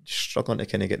payment, struggling to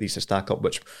kind of get these to stack up,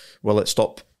 which will it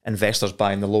stop investors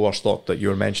buying the lower stock that you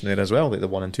were mentioning there as well, like the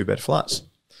 1 and 2 bed flats?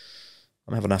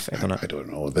 I'm having an effect on it. I don't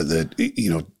know, but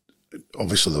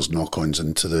obviously there's knock-ons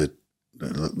into the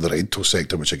rental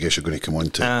sector, which I guess you're going to come on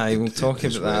to. We'll talk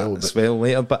about that as well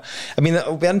later. But I mean,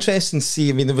 it'll be interesting to see.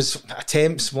 I mean, there was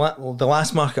attempts. The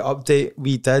last market update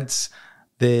we did,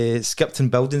 the Skipton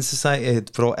Building Society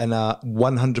had brought in a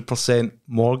 100%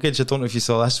 mortgage. I don't know if you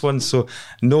saw this one. So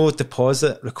no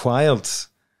deposit required.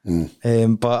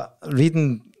 But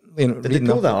reading Did they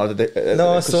pull that? Or did they,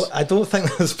 no, so I don't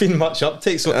think there's been much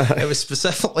uptake. So it was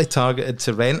specifically targeted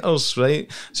to renters,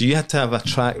 right? So you had to have a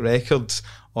track record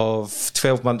of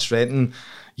 12 months renting.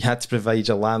 You had to provide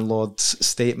your landlord's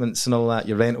statements and all that,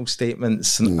 your rental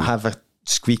statements, and have a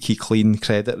squeaky clean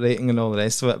credit rating and all the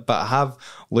rest of it. But I have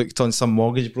looked on some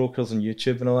mortgage brokers on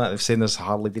YouTube and all that. They've said there's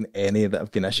hardly been any that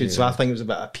have been issued. Yeah. So I think it was a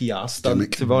bit of a PR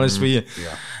stunt, to be honest with you.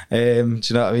 Yeah. Do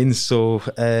you know what I mean? So,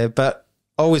 but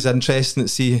always interesting to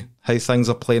see how things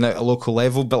are playing out at a local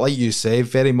level. But like you say,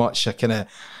 very much a kind of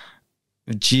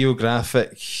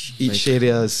geographic, each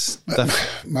area is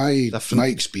different. My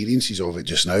experiences of it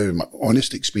just now, my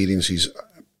honest experiences,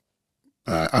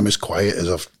 I'm as quiet as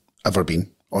I've ever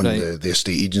been on the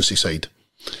estate agency side.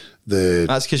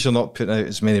 That's because you're not putting out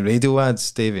as many radio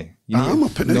ads, Davy. I'm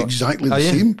putting out exactly the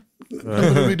same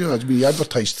number of radio ads. We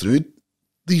advertise through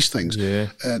these things. Yeah.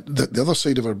 The other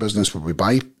side of our business where we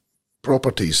buy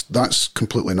properties, that's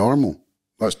completely normal.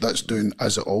 That's doing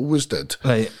as it always did.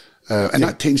 Right. And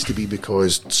that tends to be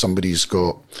because somebody's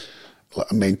got like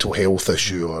a mental health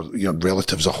issue, or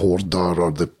relatives a hoarder,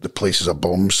 or the place is a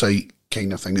bomb site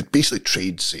kind of thing. It's basically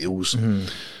trade sales. Mm-hmm.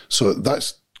 So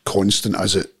that's constant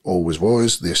as it always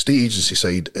was. The estate agency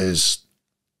side is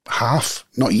half,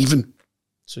 not even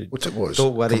what it was.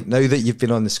 Don't worry. Now that you've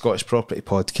been on the Scottish Property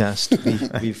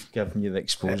Podcast, we've given you the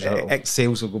exposure.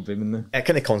 Sales will go booming now. It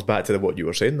kind of comes back to what you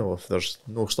were saying, though. If there's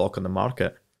no stock on the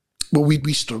market. Well,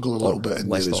 we struggle a little bit in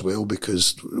there as well,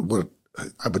 because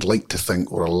I would like to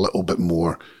think we're a little bit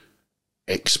more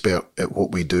expert at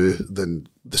what we do than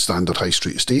the standard high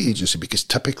street estate agency, because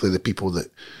typically the people that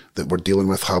we're dealing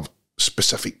with have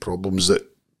specific problems that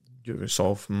you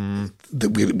solve,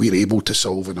 that we're able to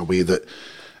solve in a way that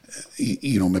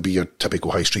maybe your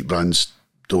typical high street brands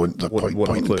don't. They're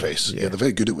point and press. Yeah, they're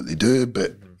very good at what they do,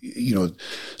 but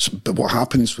but what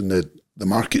happens when the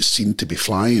markets seem to be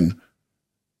flying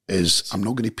is I'm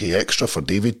not going to pay extra for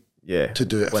David to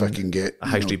do it if I can get a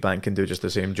high street bank can do just the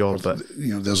same job. But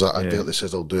there's that advert that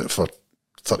says I'll do it for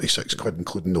 36 quid,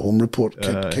 including the home report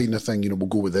kind of thing. We'll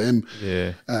go with them.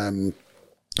 Yeah.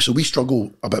 So we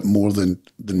struggle a bit more than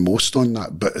most on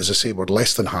that. But as I say, we're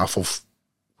less than half of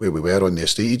where we were on the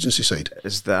estate agency side.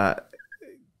 Is that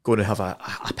going to have a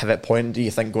pivot point, do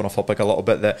you think, going off topic a little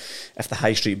bit, that if the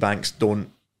high street banks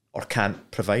don't or can't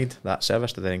provide that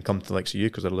service, to then come to the likes of you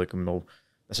because they're looking, well,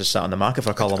 this is sat on the market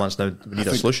for a couple of months now, we need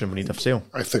a solution, we need a sale?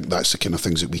 I think that's the kind of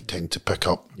things that we tend to pick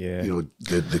up. Yeah.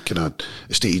 The kind of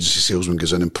estate agency salesman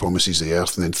goes in and promises the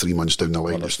earth, and then 3 months down the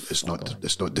line it's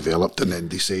not developed, and then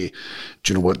they say,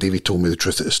 do you know what, Davy told me the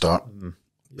truth at the start.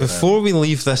 Before we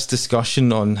leave this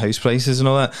discussion on house prices and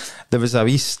all that, there was a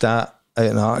wee stat out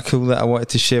an article that I wanted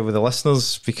to share with the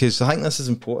listeners, because I think this is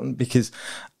important, because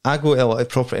I go to a lot of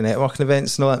property networking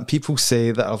events and all that, and people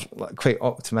say that I'm quite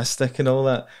optimistic and all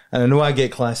that. And I know I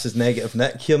get classed as negative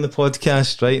Nick here on the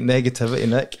podcast, right? Negativity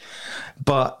Nick.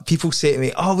 But people say to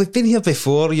me, oh, we've been here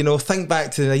before, think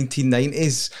back to the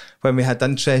 1990s when we had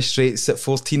interest rates at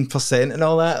 14% and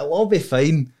all that. It'll all be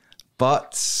fine.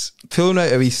 But pulling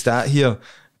out a wee stat here,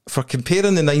 for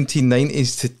comparing the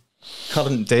 1990s to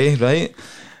current day, right?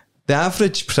 The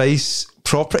average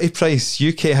property price,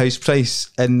 UK house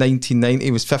price in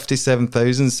 1990 was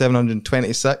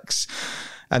 57,726,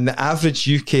 and the average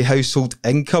UK household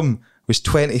income was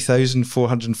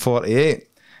 20,448.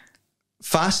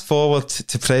 Fast forward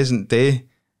to present day,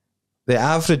 the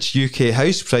average UK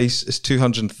house price is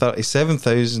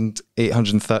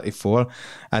 237,834,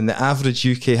 and the average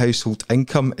UK household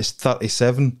income is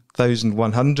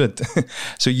 37,100.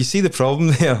 So you see the problem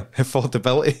there,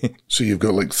 affordability. So you've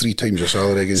got like 3 times your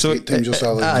salary against 8 times your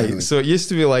salary. So it used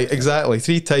to be like exactly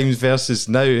 3 times versus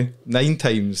now 9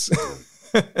 times.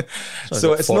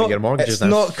 So it's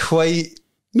not quite.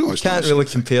 No, it's can't really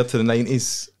compare to the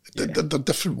 90s. They're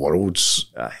different worlds.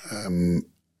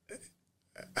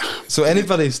 So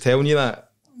anybody's telling you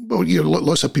that? Well,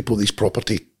 lots of people, these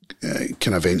property kind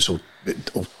of events will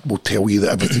tell you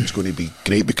that everything's going to be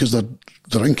great because their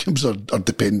incomes are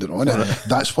dependent on it.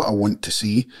 That's what I want to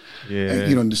see. Yeah.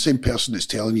 And the same person that's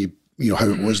telling you, how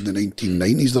it was in the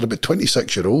 1990s, they're about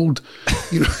 26-year-old. What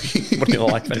do you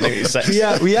like in 96?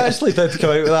 Yeah, we actually did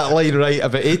come out with that line right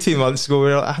about 18 months ago. We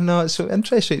were like, no, so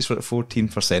interest rates were at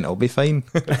 14%, I'll be fine.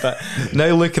 But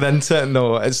now looking into it,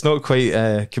 no, it's not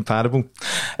quite comparable.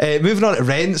 Moving on to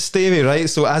rents, Davy, right?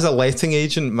 So as a letting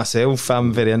agent myself,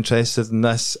 I'm very interested in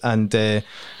this, and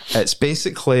it's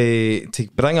basically to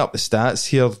bring up the stats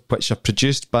here, which are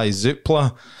produced by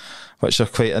Zoopla, which are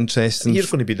quite interesting. Here's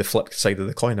going to be the flip side of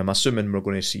the coin. I'm assuming we're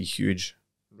going to see huge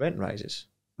rent rises.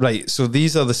 Right, so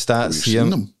these are the stats here.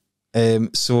 Seen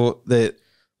them. So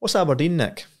what's Aberdeen,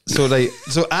 Nick?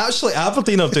 So actually,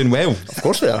 Aberdeen are doing well. Of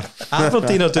course they are.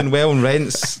 Aberdeen are doing well on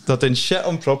rents. They're doing shit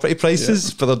on property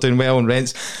prices, but they're doing well on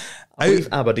rents. I believe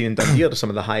Aberdeen and Dundee are some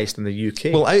of the highest in the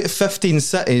UK. Well, out of 15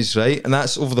 cities, right, and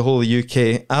that's over the whole of the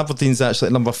UK, Aberdeen's actually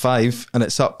at number 5, and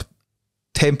it's up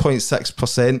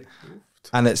 10.6%,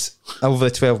 and it's over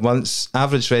the 12 months.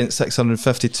 Average rent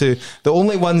 652. The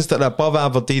only ones that are above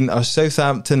Aberdeen are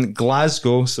Southampton,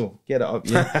 Glasgow. So get it up,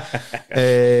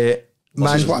 yeah.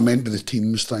 This is what I meant by the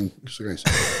teams thing. So guys.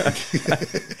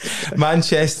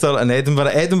 Manchester and Edinburgh.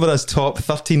 Edinburgh's top,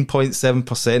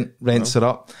 13.7%. Rents are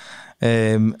up.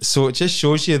 So it just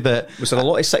shows you that. Was there a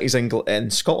lot of cities in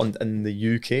Scotland in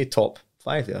the UK top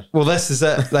 5 there? Well, this is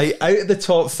it. Like, out of the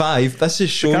top 5, this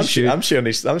just shows you. I'm stealing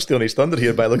his thunder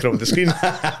here by looking over the screen.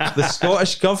 The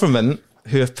Scottish Government,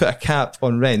 who have put a cap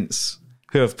on rents,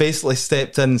 who have basically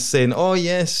stepped in saying, oh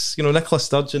yes, Nicola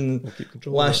Sturgeon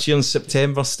last year in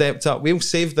September stepped up. We'll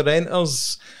save the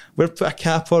renters. We'll put a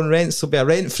cap on rents. There'll be a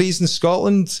rent freeze in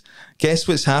Scotland. Guess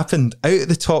what's happened? Out of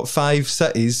the top 5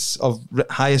 cities of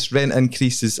highest rent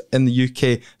increases in the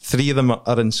UK, 3 of them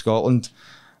are in Scotland.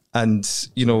 And,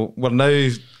 we're now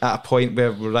at a point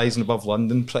where we're rising above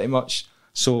London pretty much.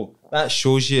 So that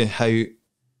shows you how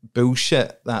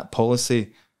bullshit that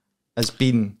policy has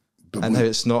been and how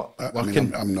it's not working. I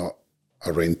mean, I'm not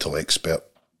a rental expert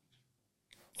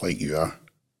like you are,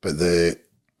 but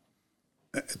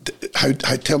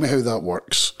tell me how that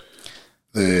works.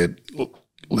 The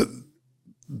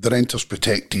renter's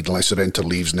protected unless the renter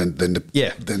leaves, and then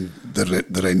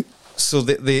the rent. So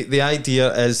the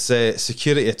idea is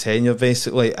security of tenure,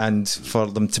 basically, and for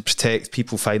them to protect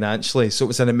people financially. So it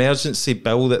was an emergency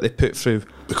bill that they put through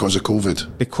because of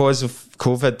COVID. Because of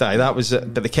COVID, that was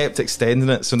it. But they kept extending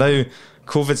it. So now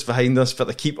COVID's behind us, but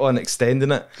they keep on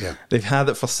extending it. Yeah. They've had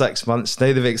it for 6 months.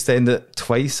 Now they've extended it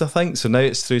twice, I think. So now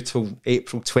it's through till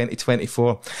April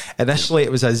 2024. Initially,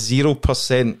 it was a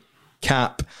 0%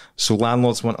 cap, so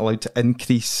landlords weren't allowed to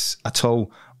increase at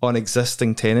all on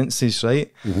existing tenancies,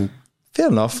 right? Mm-hmm. Fair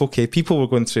enough. Okay, people were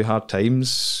going through hard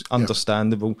times,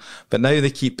 understandable. But now they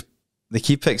keep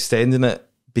extending it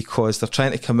because they're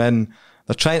trying to come in.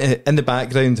 They're trying to, in the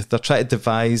background, they're trying to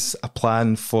devise a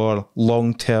plan for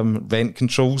long-term rent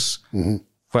controls,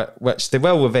 which they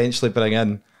will eventually bring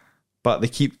in. But they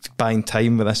keep buying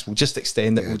time with this. We'll just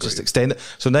extend it. Extend it.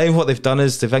 So now what they've done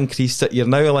is they've increased it. You're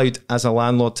now allowed as a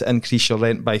landlord to increase your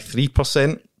rent by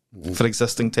 3% for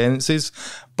existing tenancies.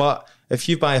 But if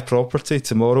you buy a property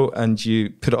tomorrow and you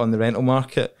put it on the rental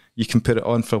market, you can put it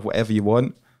on for whatever you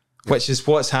want, which is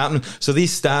what's happening. So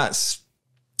these stats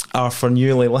are for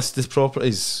newly listed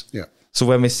properties. Yeah. So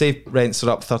when we say rents are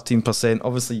up 13%,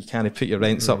 obviously you can't put your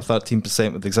rents up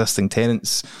 13% with existing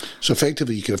tenants. So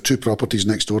effectively you could have 2 properties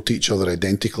next door to each other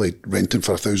identically renting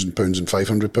for £1,000 and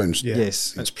 £500. Yeah.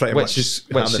 Yes. It's pretty which is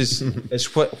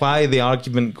why the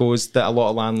argument goes that a lot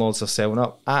of landlords are selling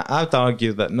up. I'd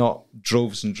argue that not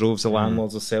droves and droves of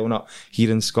landlords are selling up here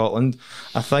in Scotland.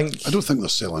 I don't think they're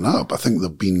selling up. I think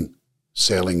they've been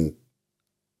selling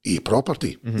a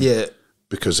property. Yeah.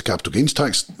 Because the capital gains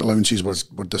tax allowances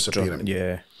were disappearing.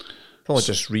 Yeah. Probably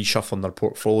just reshuffling their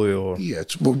portfolio. Yeah,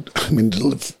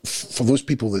 for those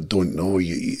people that don't know,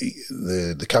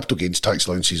 the capital gains tax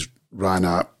allowances ran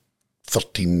at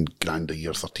 13 grand a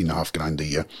year, 13.5 grand a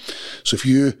year. So if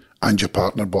you and your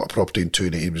partner bought a property in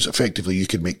 280, it was effectively you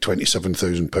could make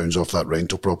 £27,000 off that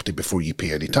rental property before you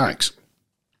pay any tax.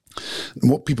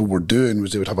 And what people were doing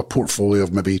was they would have a portfolio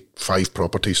of maybe 5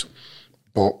 properties,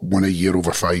 bought one a year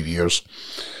over 5 years.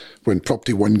 When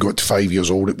property 1 got to 5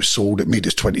 years old, it was sold. It made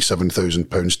its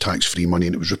 £27,000 tax-free money,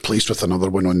 and it was replaced with another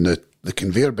one on the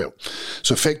conveyor belt.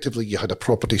 So effectively, you had a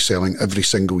property selling every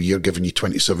single year, giving you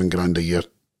 27 grand a year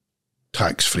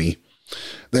tax-free.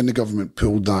 Then the government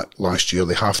pulled that last year.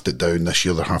 They halved it down. This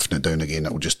year, they're halving it down again.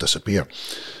 It will just disappear.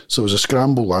 So there was a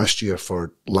scramble last year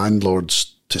for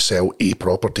landlords to sell a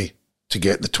property to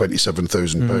get the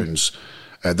 £27,000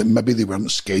 that maybe they weren't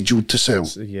scheduled to sell.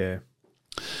 Yeah.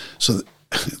 So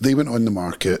they went on the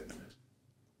market,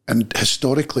 and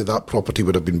historically that property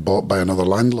would have been bought by another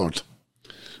landlord.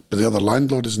 But the other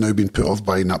landlord has now been put off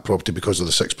buying that property because of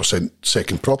the 6%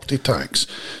 second property tax.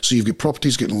 So you've got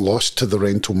properties getting lost to the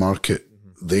rental market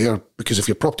there, because if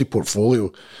your property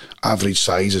portfolio average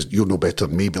size is, you're no better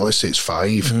than me, but let's say it's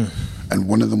 5, and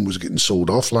one of them was getting sold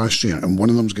off last year, and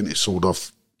one of them's going to get sold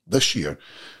off this year,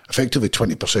 effectively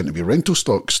 20% of your rental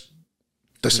stock's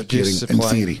disappearing in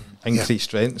theory.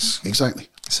 Increased rents. Exactly.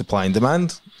 Supply and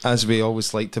demand, as we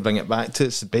always like to bring it back to.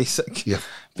 It's the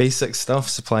basic stuff,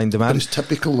 supply and demand. But it's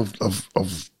typical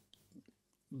of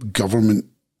government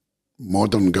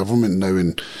modern government now,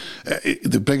 and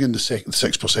they bring in the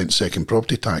 6% second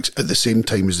property tax at the same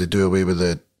time as they do away with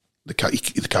the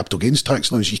capital gains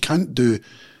tax allowance. You can't do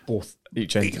both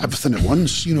each end. Everything at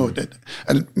once, you know.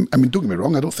 And I mean, don't get me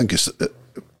wrong. I don't think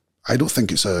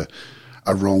it's a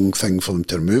wrong thing for them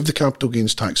to remove the capital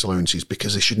gains tax allowances,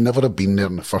 because they should never have been there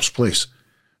in the first place.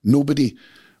 Nobody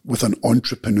with an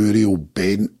entrepreneurial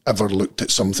bent ever looked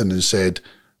at something and said,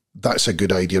 that's a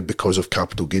good idea because of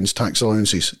capital gains tax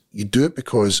allowances. You do it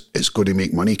because it's going to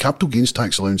make money. Capital gains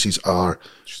tax allowances are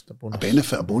just a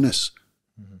benefit, a bonus.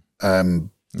 And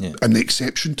the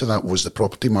exception to that was the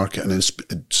property market, and then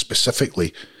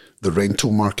specifically the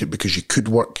rental market, because you could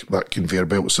work that conveyor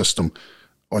belt system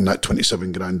on that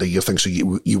 27 grand a year thing. So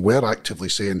you were actively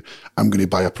saying, I'm going to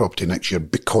buy a property next year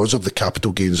because of the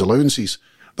capital gains allowances.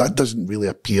 That doesn't really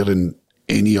appear in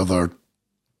any other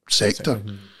sector.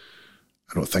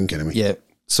 I don't think, anyway. Yeah.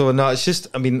 So, no, it's just,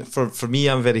 I mean, for me,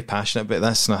 I'm very passionate about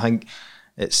this, and I think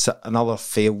it's another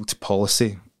failed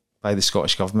policy by the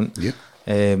Scottish Government. Yeah.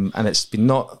 And it's been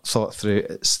not thought through.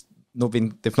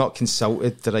 They've not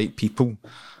consulted the right people.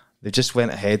 They just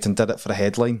went ahead and did it for a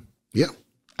headline. Yeah.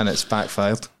 And it's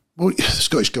backfired. Well, the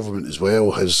Scottish Government as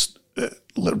well has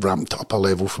ramped up a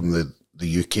level from the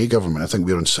UK government. I think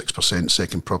we're on 6%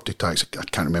 second property tax. I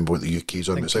can't remember what the UK's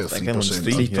on. It's like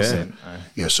 3%. 3%.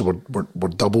 Yeah, so we're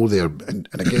double there. And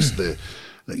I guess that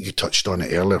you touched on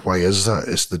it earlier. Why is that?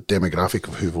 It's the demographic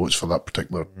of who votes for that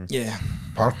particular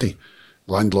party.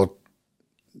 Landlord,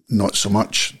 not so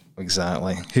much.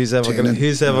 Exactly. Who's ever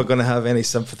going to have any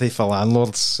sympathy for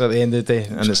landlords at the end of the day?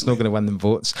 And it's not going to win them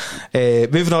votes.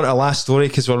 Moving on to our last story,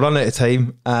 because we're running out of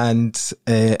time, and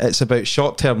it's about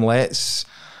short-term lets.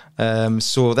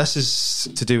 So this is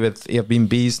to do with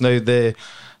Airbnbs. Now, the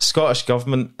Scottish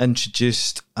Government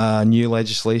introduced a new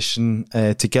legislation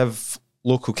to give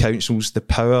local councils the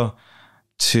power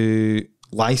to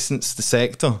licence the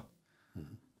sector.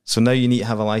 So now you need to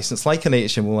have a licence, like an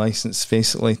HMO licence,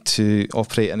 basically, to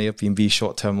operate an Airbnb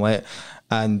short-term let.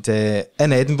 And in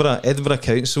Edinburgh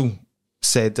Council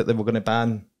said that they were going to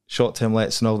ban short-term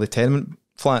lets in all the tenement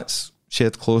flats,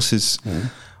 shared closes.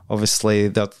 Obviously,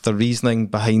 the reasoning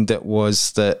behind it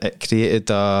was that it created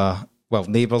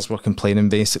neighbours were complaining,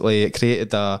 basically. It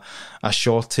created a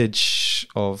shortage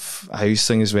of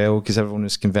housing as well, because everyone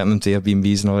was converting them to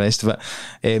Airbnbs and all the rest of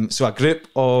it. So a group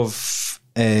of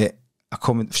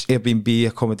Airbnb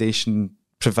accommodation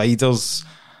providers,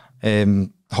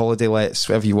 holiday lets,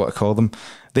 whatever you want to call them,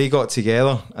 they got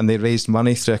together and they raised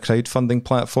money through a crowdfunding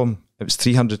platform. It was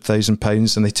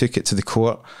 £300,000, and they took it to the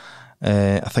court.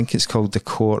 I think it's called the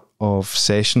Court of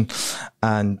Session,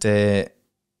 and they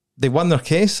won their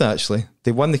case. Actually,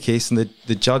 they won the case, and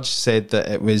the judge said that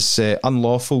it was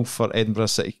unlawful for Edinburgh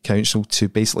City Council to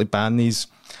basically ban these,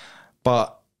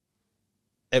 but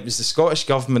it was the Scottish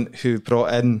Government who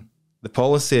brought in the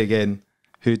policy again,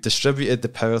 who distributed the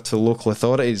power to local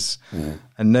authorities.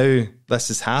 And now this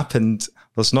has happened.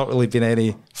 There's not really been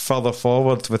any further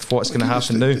forward with what's going to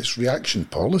happen now. It's reaction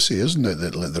policy, isn't it?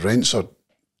 That the rents are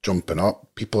jumping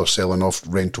up. People are selling off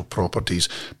rental properties.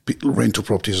 Rental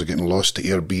properties are getting lost to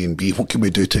Airbnb. What can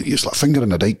we do to... It's like finger in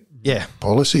the dike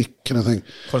policy kind of thing.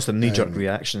 Constant knee-jerk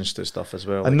reactions to stuff as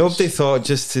well. And nobody thought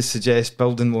just to suggest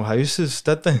building more houses,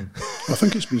 did they? I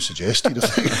think it's been suggested, I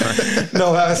think.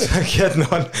 No, I was kidding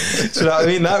on. Do you know what I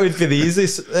mean? That would be the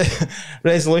easiest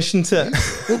resolution to it.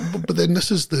 Well, but then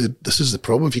this is the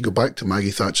problem. If you go back to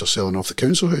Maggie Thatcher selling off the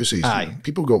council houses,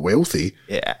 people got wealthy.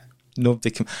 Yeah.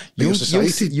 Nobody can. You'll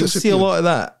see a lot of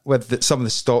that with some of the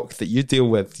stock that you deal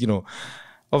with. You know,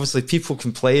 obviously people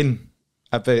complain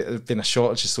about there being a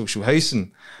shortage of social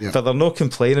housing, but they're not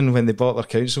complaining when they bought their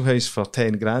council house for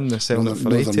 10 grand. They're selling it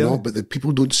for 80. They're not, but the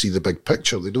people don't see the big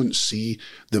picture. They don't see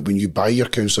that when you buy your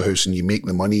council house and you make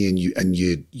the money and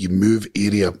you move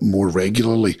area more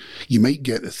regularly, you might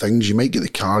get the things, you might get the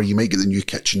car, you might get the new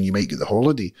kitchen, you might get the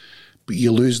holiday, but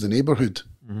you lose the neighbourhood,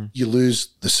 you lose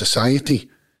the society.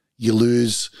 You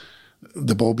lose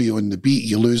the Bobby on the beat.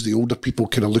 You lose the older people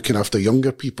kind of looking after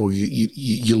younger people.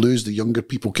 You lose the younger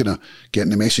people kind of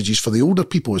getting the messages for the older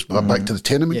people. It's back to the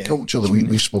tenement culture that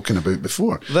we've spoken about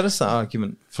before. There is that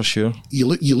argument for sure.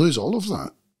 You lose all of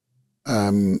that,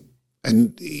 and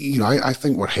you know I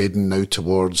think we're heading now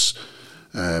towards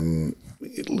back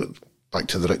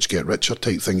to the rich get richer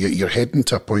type thing. You're heading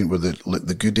to a point where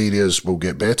the good areas will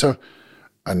get better,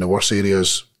 and the worse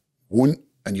areas won't.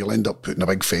 And you'll end up putting a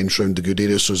big fence around the good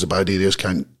areas so the bad areas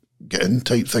can't get in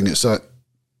type thing. It's that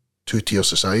two-tier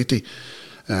society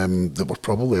that we're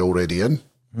probably already in.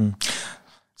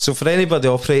 So for anybody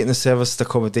operating the serviced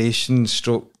accommodation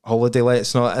stroke holiday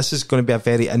lets and all that, this is going to be a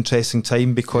very interesting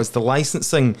time, because the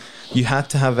licensing you had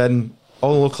to have in,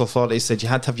 all local authorities said you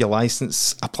had to have your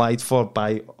licence applied for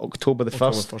by October the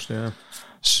 1st. Yeah.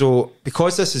 So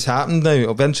because this has happened now,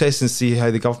 it'll be interesting to see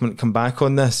how the government come back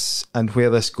on this and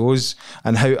where this goes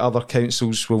and how other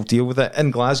councils will deal with it. In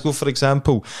Glasgow, for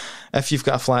example, if you've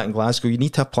got a flat in Glasgow, you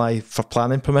need to apply for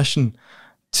planning permission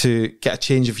to get a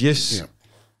change of use. Yeah.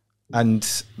 And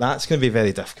that's going to be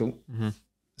very difficult.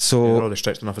 So They're already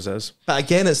stretched enough as it is. but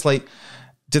again, it's like,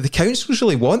 do the councils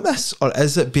really want this, or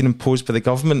is it being imposed by the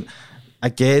government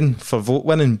again for vote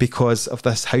winning because of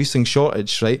this housing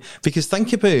shortage, right? Because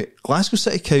think about Glasgow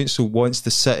City Council wants the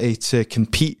city to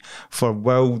compete for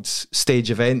world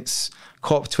stage events,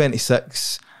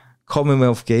 COP26,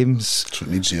 Commonwealth Games. So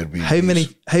it needs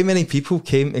Airbnbs. How many people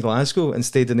came to Glasgow and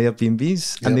stayed in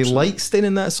Airbnbs, and they like staying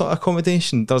in that sort of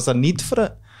accommodation? There's a need for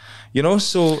it, you know.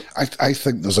 So I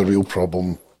think there's a real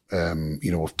problem.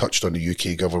 We've touched on the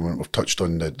UK government, we've touched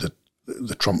on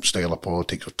the Trump style of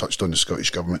politics, we've touched on the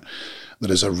Scottish government.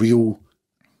 There is a real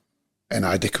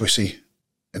inadequacy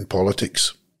in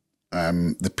politics.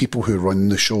 The people who run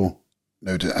the show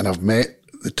now, and I've met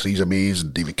the Theresa Mays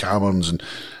and David Camerons,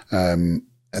 and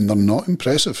they're not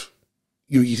impressive.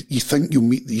 You think you'll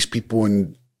meet these people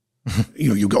and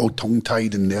you'll get all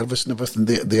tongue-tied and nervous and everything.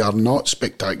 They are not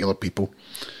spectacular people.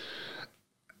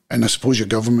 And I suppose your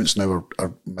governments now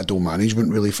are middle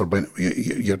management, really.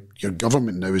 Your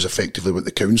government now is effectively what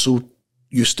the council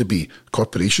used to be.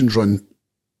 Corporations run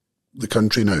the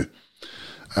country now.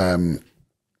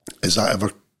 Is that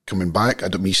ever coming back? I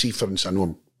don't mean, see, for instance, I know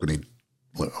I'm going to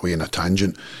look away in a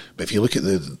tangent, but if you look at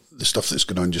the stuff that's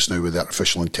going on just now with the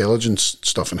artificial intelligence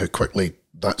stuff and how quickly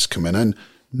that's coming in,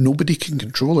 nobody can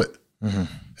control it.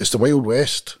 It's the Wild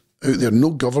West out there. No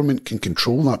government can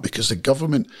control that, because the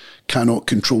government cannot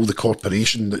control the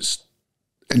corporation that's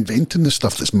inventing the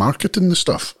stuff, that's marketing the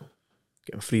stuff.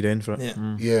 Get a free rein for it.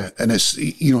 Yeah. Yeah, and it's,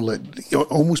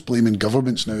 almost blaming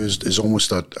governments now is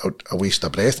almost a waste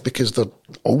of breath, because they're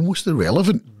almost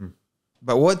irrelevant.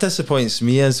 But what disappoints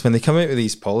me is when they come out with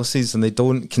these policies and they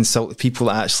don't consult the people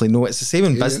that actually know. It's the same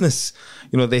in business.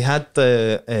 They had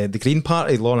the Green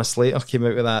Party, Lorna Slater came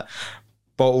out with that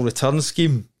bottle return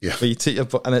scheme where you take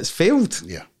and it's failed.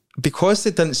 Yeah. Because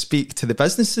they didn't speak to the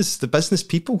businesses, the business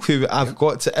people who have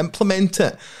got to implement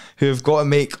it, who have got to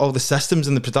make all the systems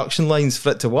and the production lines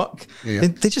for it to work. Yeah.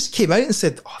 They just came out and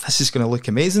said, "Oh, this is going to look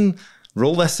amazing.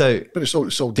 Roll this out." But it's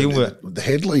all Deal with the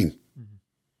headline.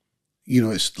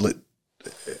 It's like...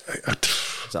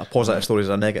 Is that a positive story? Is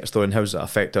it a negative story? And how does it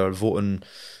affect our voting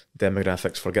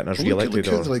demographics for getting us re-elected?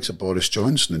 Look at the likes of Boris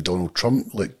Johnson and Donald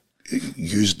Trump,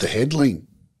 used the headline.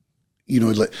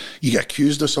 You get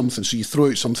accused of something, so you throw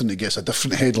out something that gets a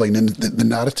different headline, and the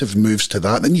narrative moves to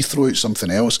that. Then you throw out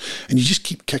something else, and you just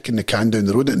keep kicking the can down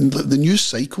the road. And the news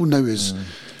cycle now is,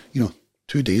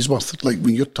 2 days worth. Like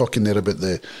when you're talking there about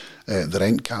the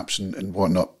rent caps and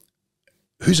whatnot,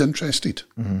 who's interested?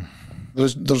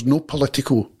 There's no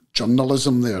political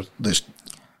journalism there. There's,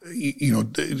 if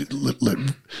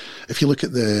you look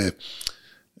at the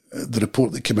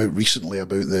report that came out recently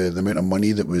about the amount of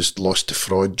money that was lost to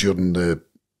fraud during the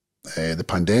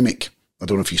pandemic, I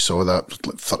don't know if you saw that,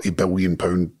 like £30 billion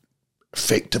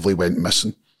effectively went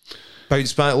missing.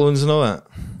 Bounce back loans and all that?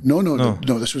 No,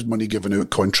 this was money given out,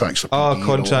 contracts for PPE. Oh,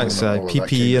 contracts,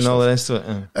 PPE and all the rest of it.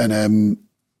 Yeah. And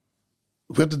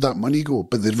where did that money go?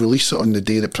 But they release it on the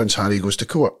day that Prince Harry goes to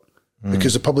court,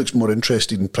 because the public's more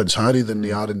interested in Prince Harry than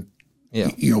they are in,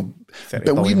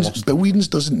 billions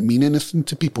doesn't mean anything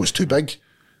to people. It's too big.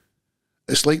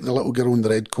 It's like the little girl in the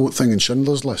red coat thing in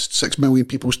Schindler's List. 6 million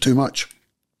people's too much.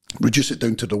 Reduce it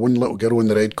down to the one little girl in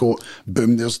the red coat.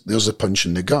 Boom, there's a punch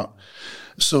in the gut.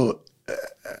 So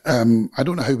I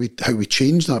don't know how we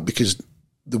change that, because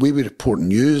the way we report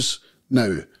news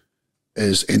now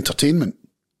is entertainment.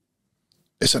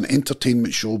 It's an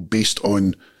entertainment show based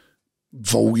on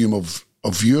volume of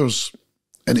viewers,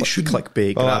 and it should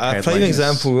clickbait. A prime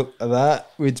example of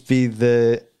that would be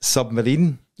the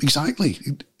submarine. Exactly.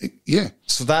 Yeah.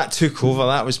 So that took over.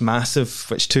 That was massive,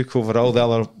 which took over all the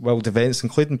other world events,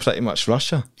 including pretty much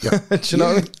Russia. Yeah. Do you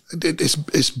know what I mean?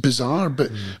 It's bizarre,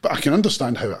 but I can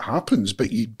understand how it happens.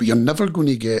 But you're never going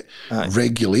to get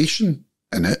regulation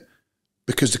in it,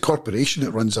 because the corporation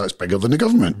that runs that's bigger than the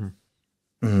government.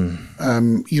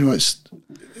 It's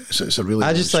a really...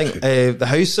 I just think the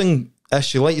housing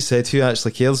issue, like you said, who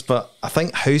actually cares? But I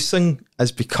think housing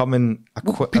is becoming a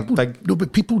big... No,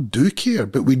 but people do care,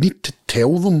 but we need to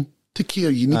tell them to care.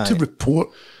 You need to report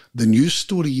the news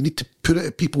story. You need to put it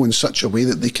to people in such a way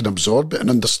that they can absorb it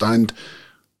and understand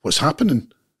what's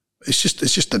happening.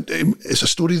 it's a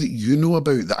story that you know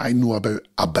about, that I know about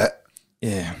a bit.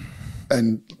 Yeah.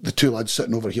 And the two lads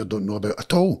sitting over here don't know about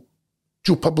at all.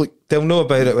 Joe Public. They'll know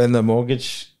about it when their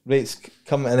mortgage rates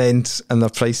come to an end and their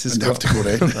prices And they go have to go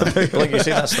right. Like you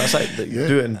say, that's it. That you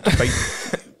do it in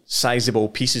quite sizable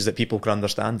pieces that people can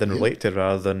understand and relate to,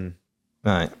 rather than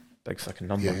Right. big fucking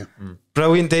number. Yeah.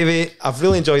 Brilliant, Davy. I've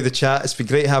really enjoyed the chat. It's been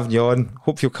great having you on.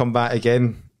 Hope you'll come back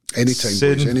again. Anytime,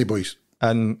 soon. boys. Any boys.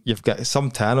 And you've got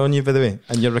some tan on you, by the way.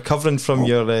 And you're recovering from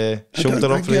your shoulder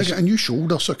I operation. got a new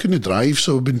shoulder, so I couldn't drive.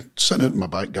 So I've been sitting out in my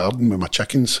back garden with my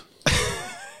chickens.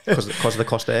 Because of the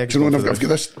cost of eggs. Do you know, and I've got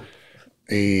this,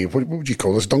 what would you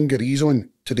call this, dungarees on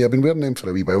today. I've been wearing them for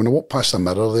a wee while, and I walked past the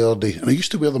mirror the other day, and I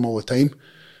used to wear them all the time,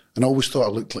 and I always thought I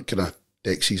looked like kind of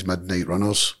Dexy's Midnight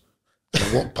Runners. And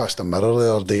I walked past the mirror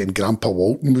the other day, and Grandpa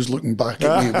Walton was looking back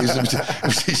at me. It was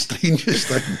the strangest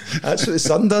thing. That's what the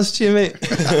sun does to you, mate.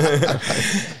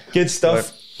 Good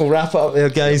stuff. We'll wrap it up there,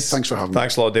 guys. Thanks for having me.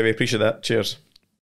 Thanks a lot, Davey. Appreciate that. Cheers.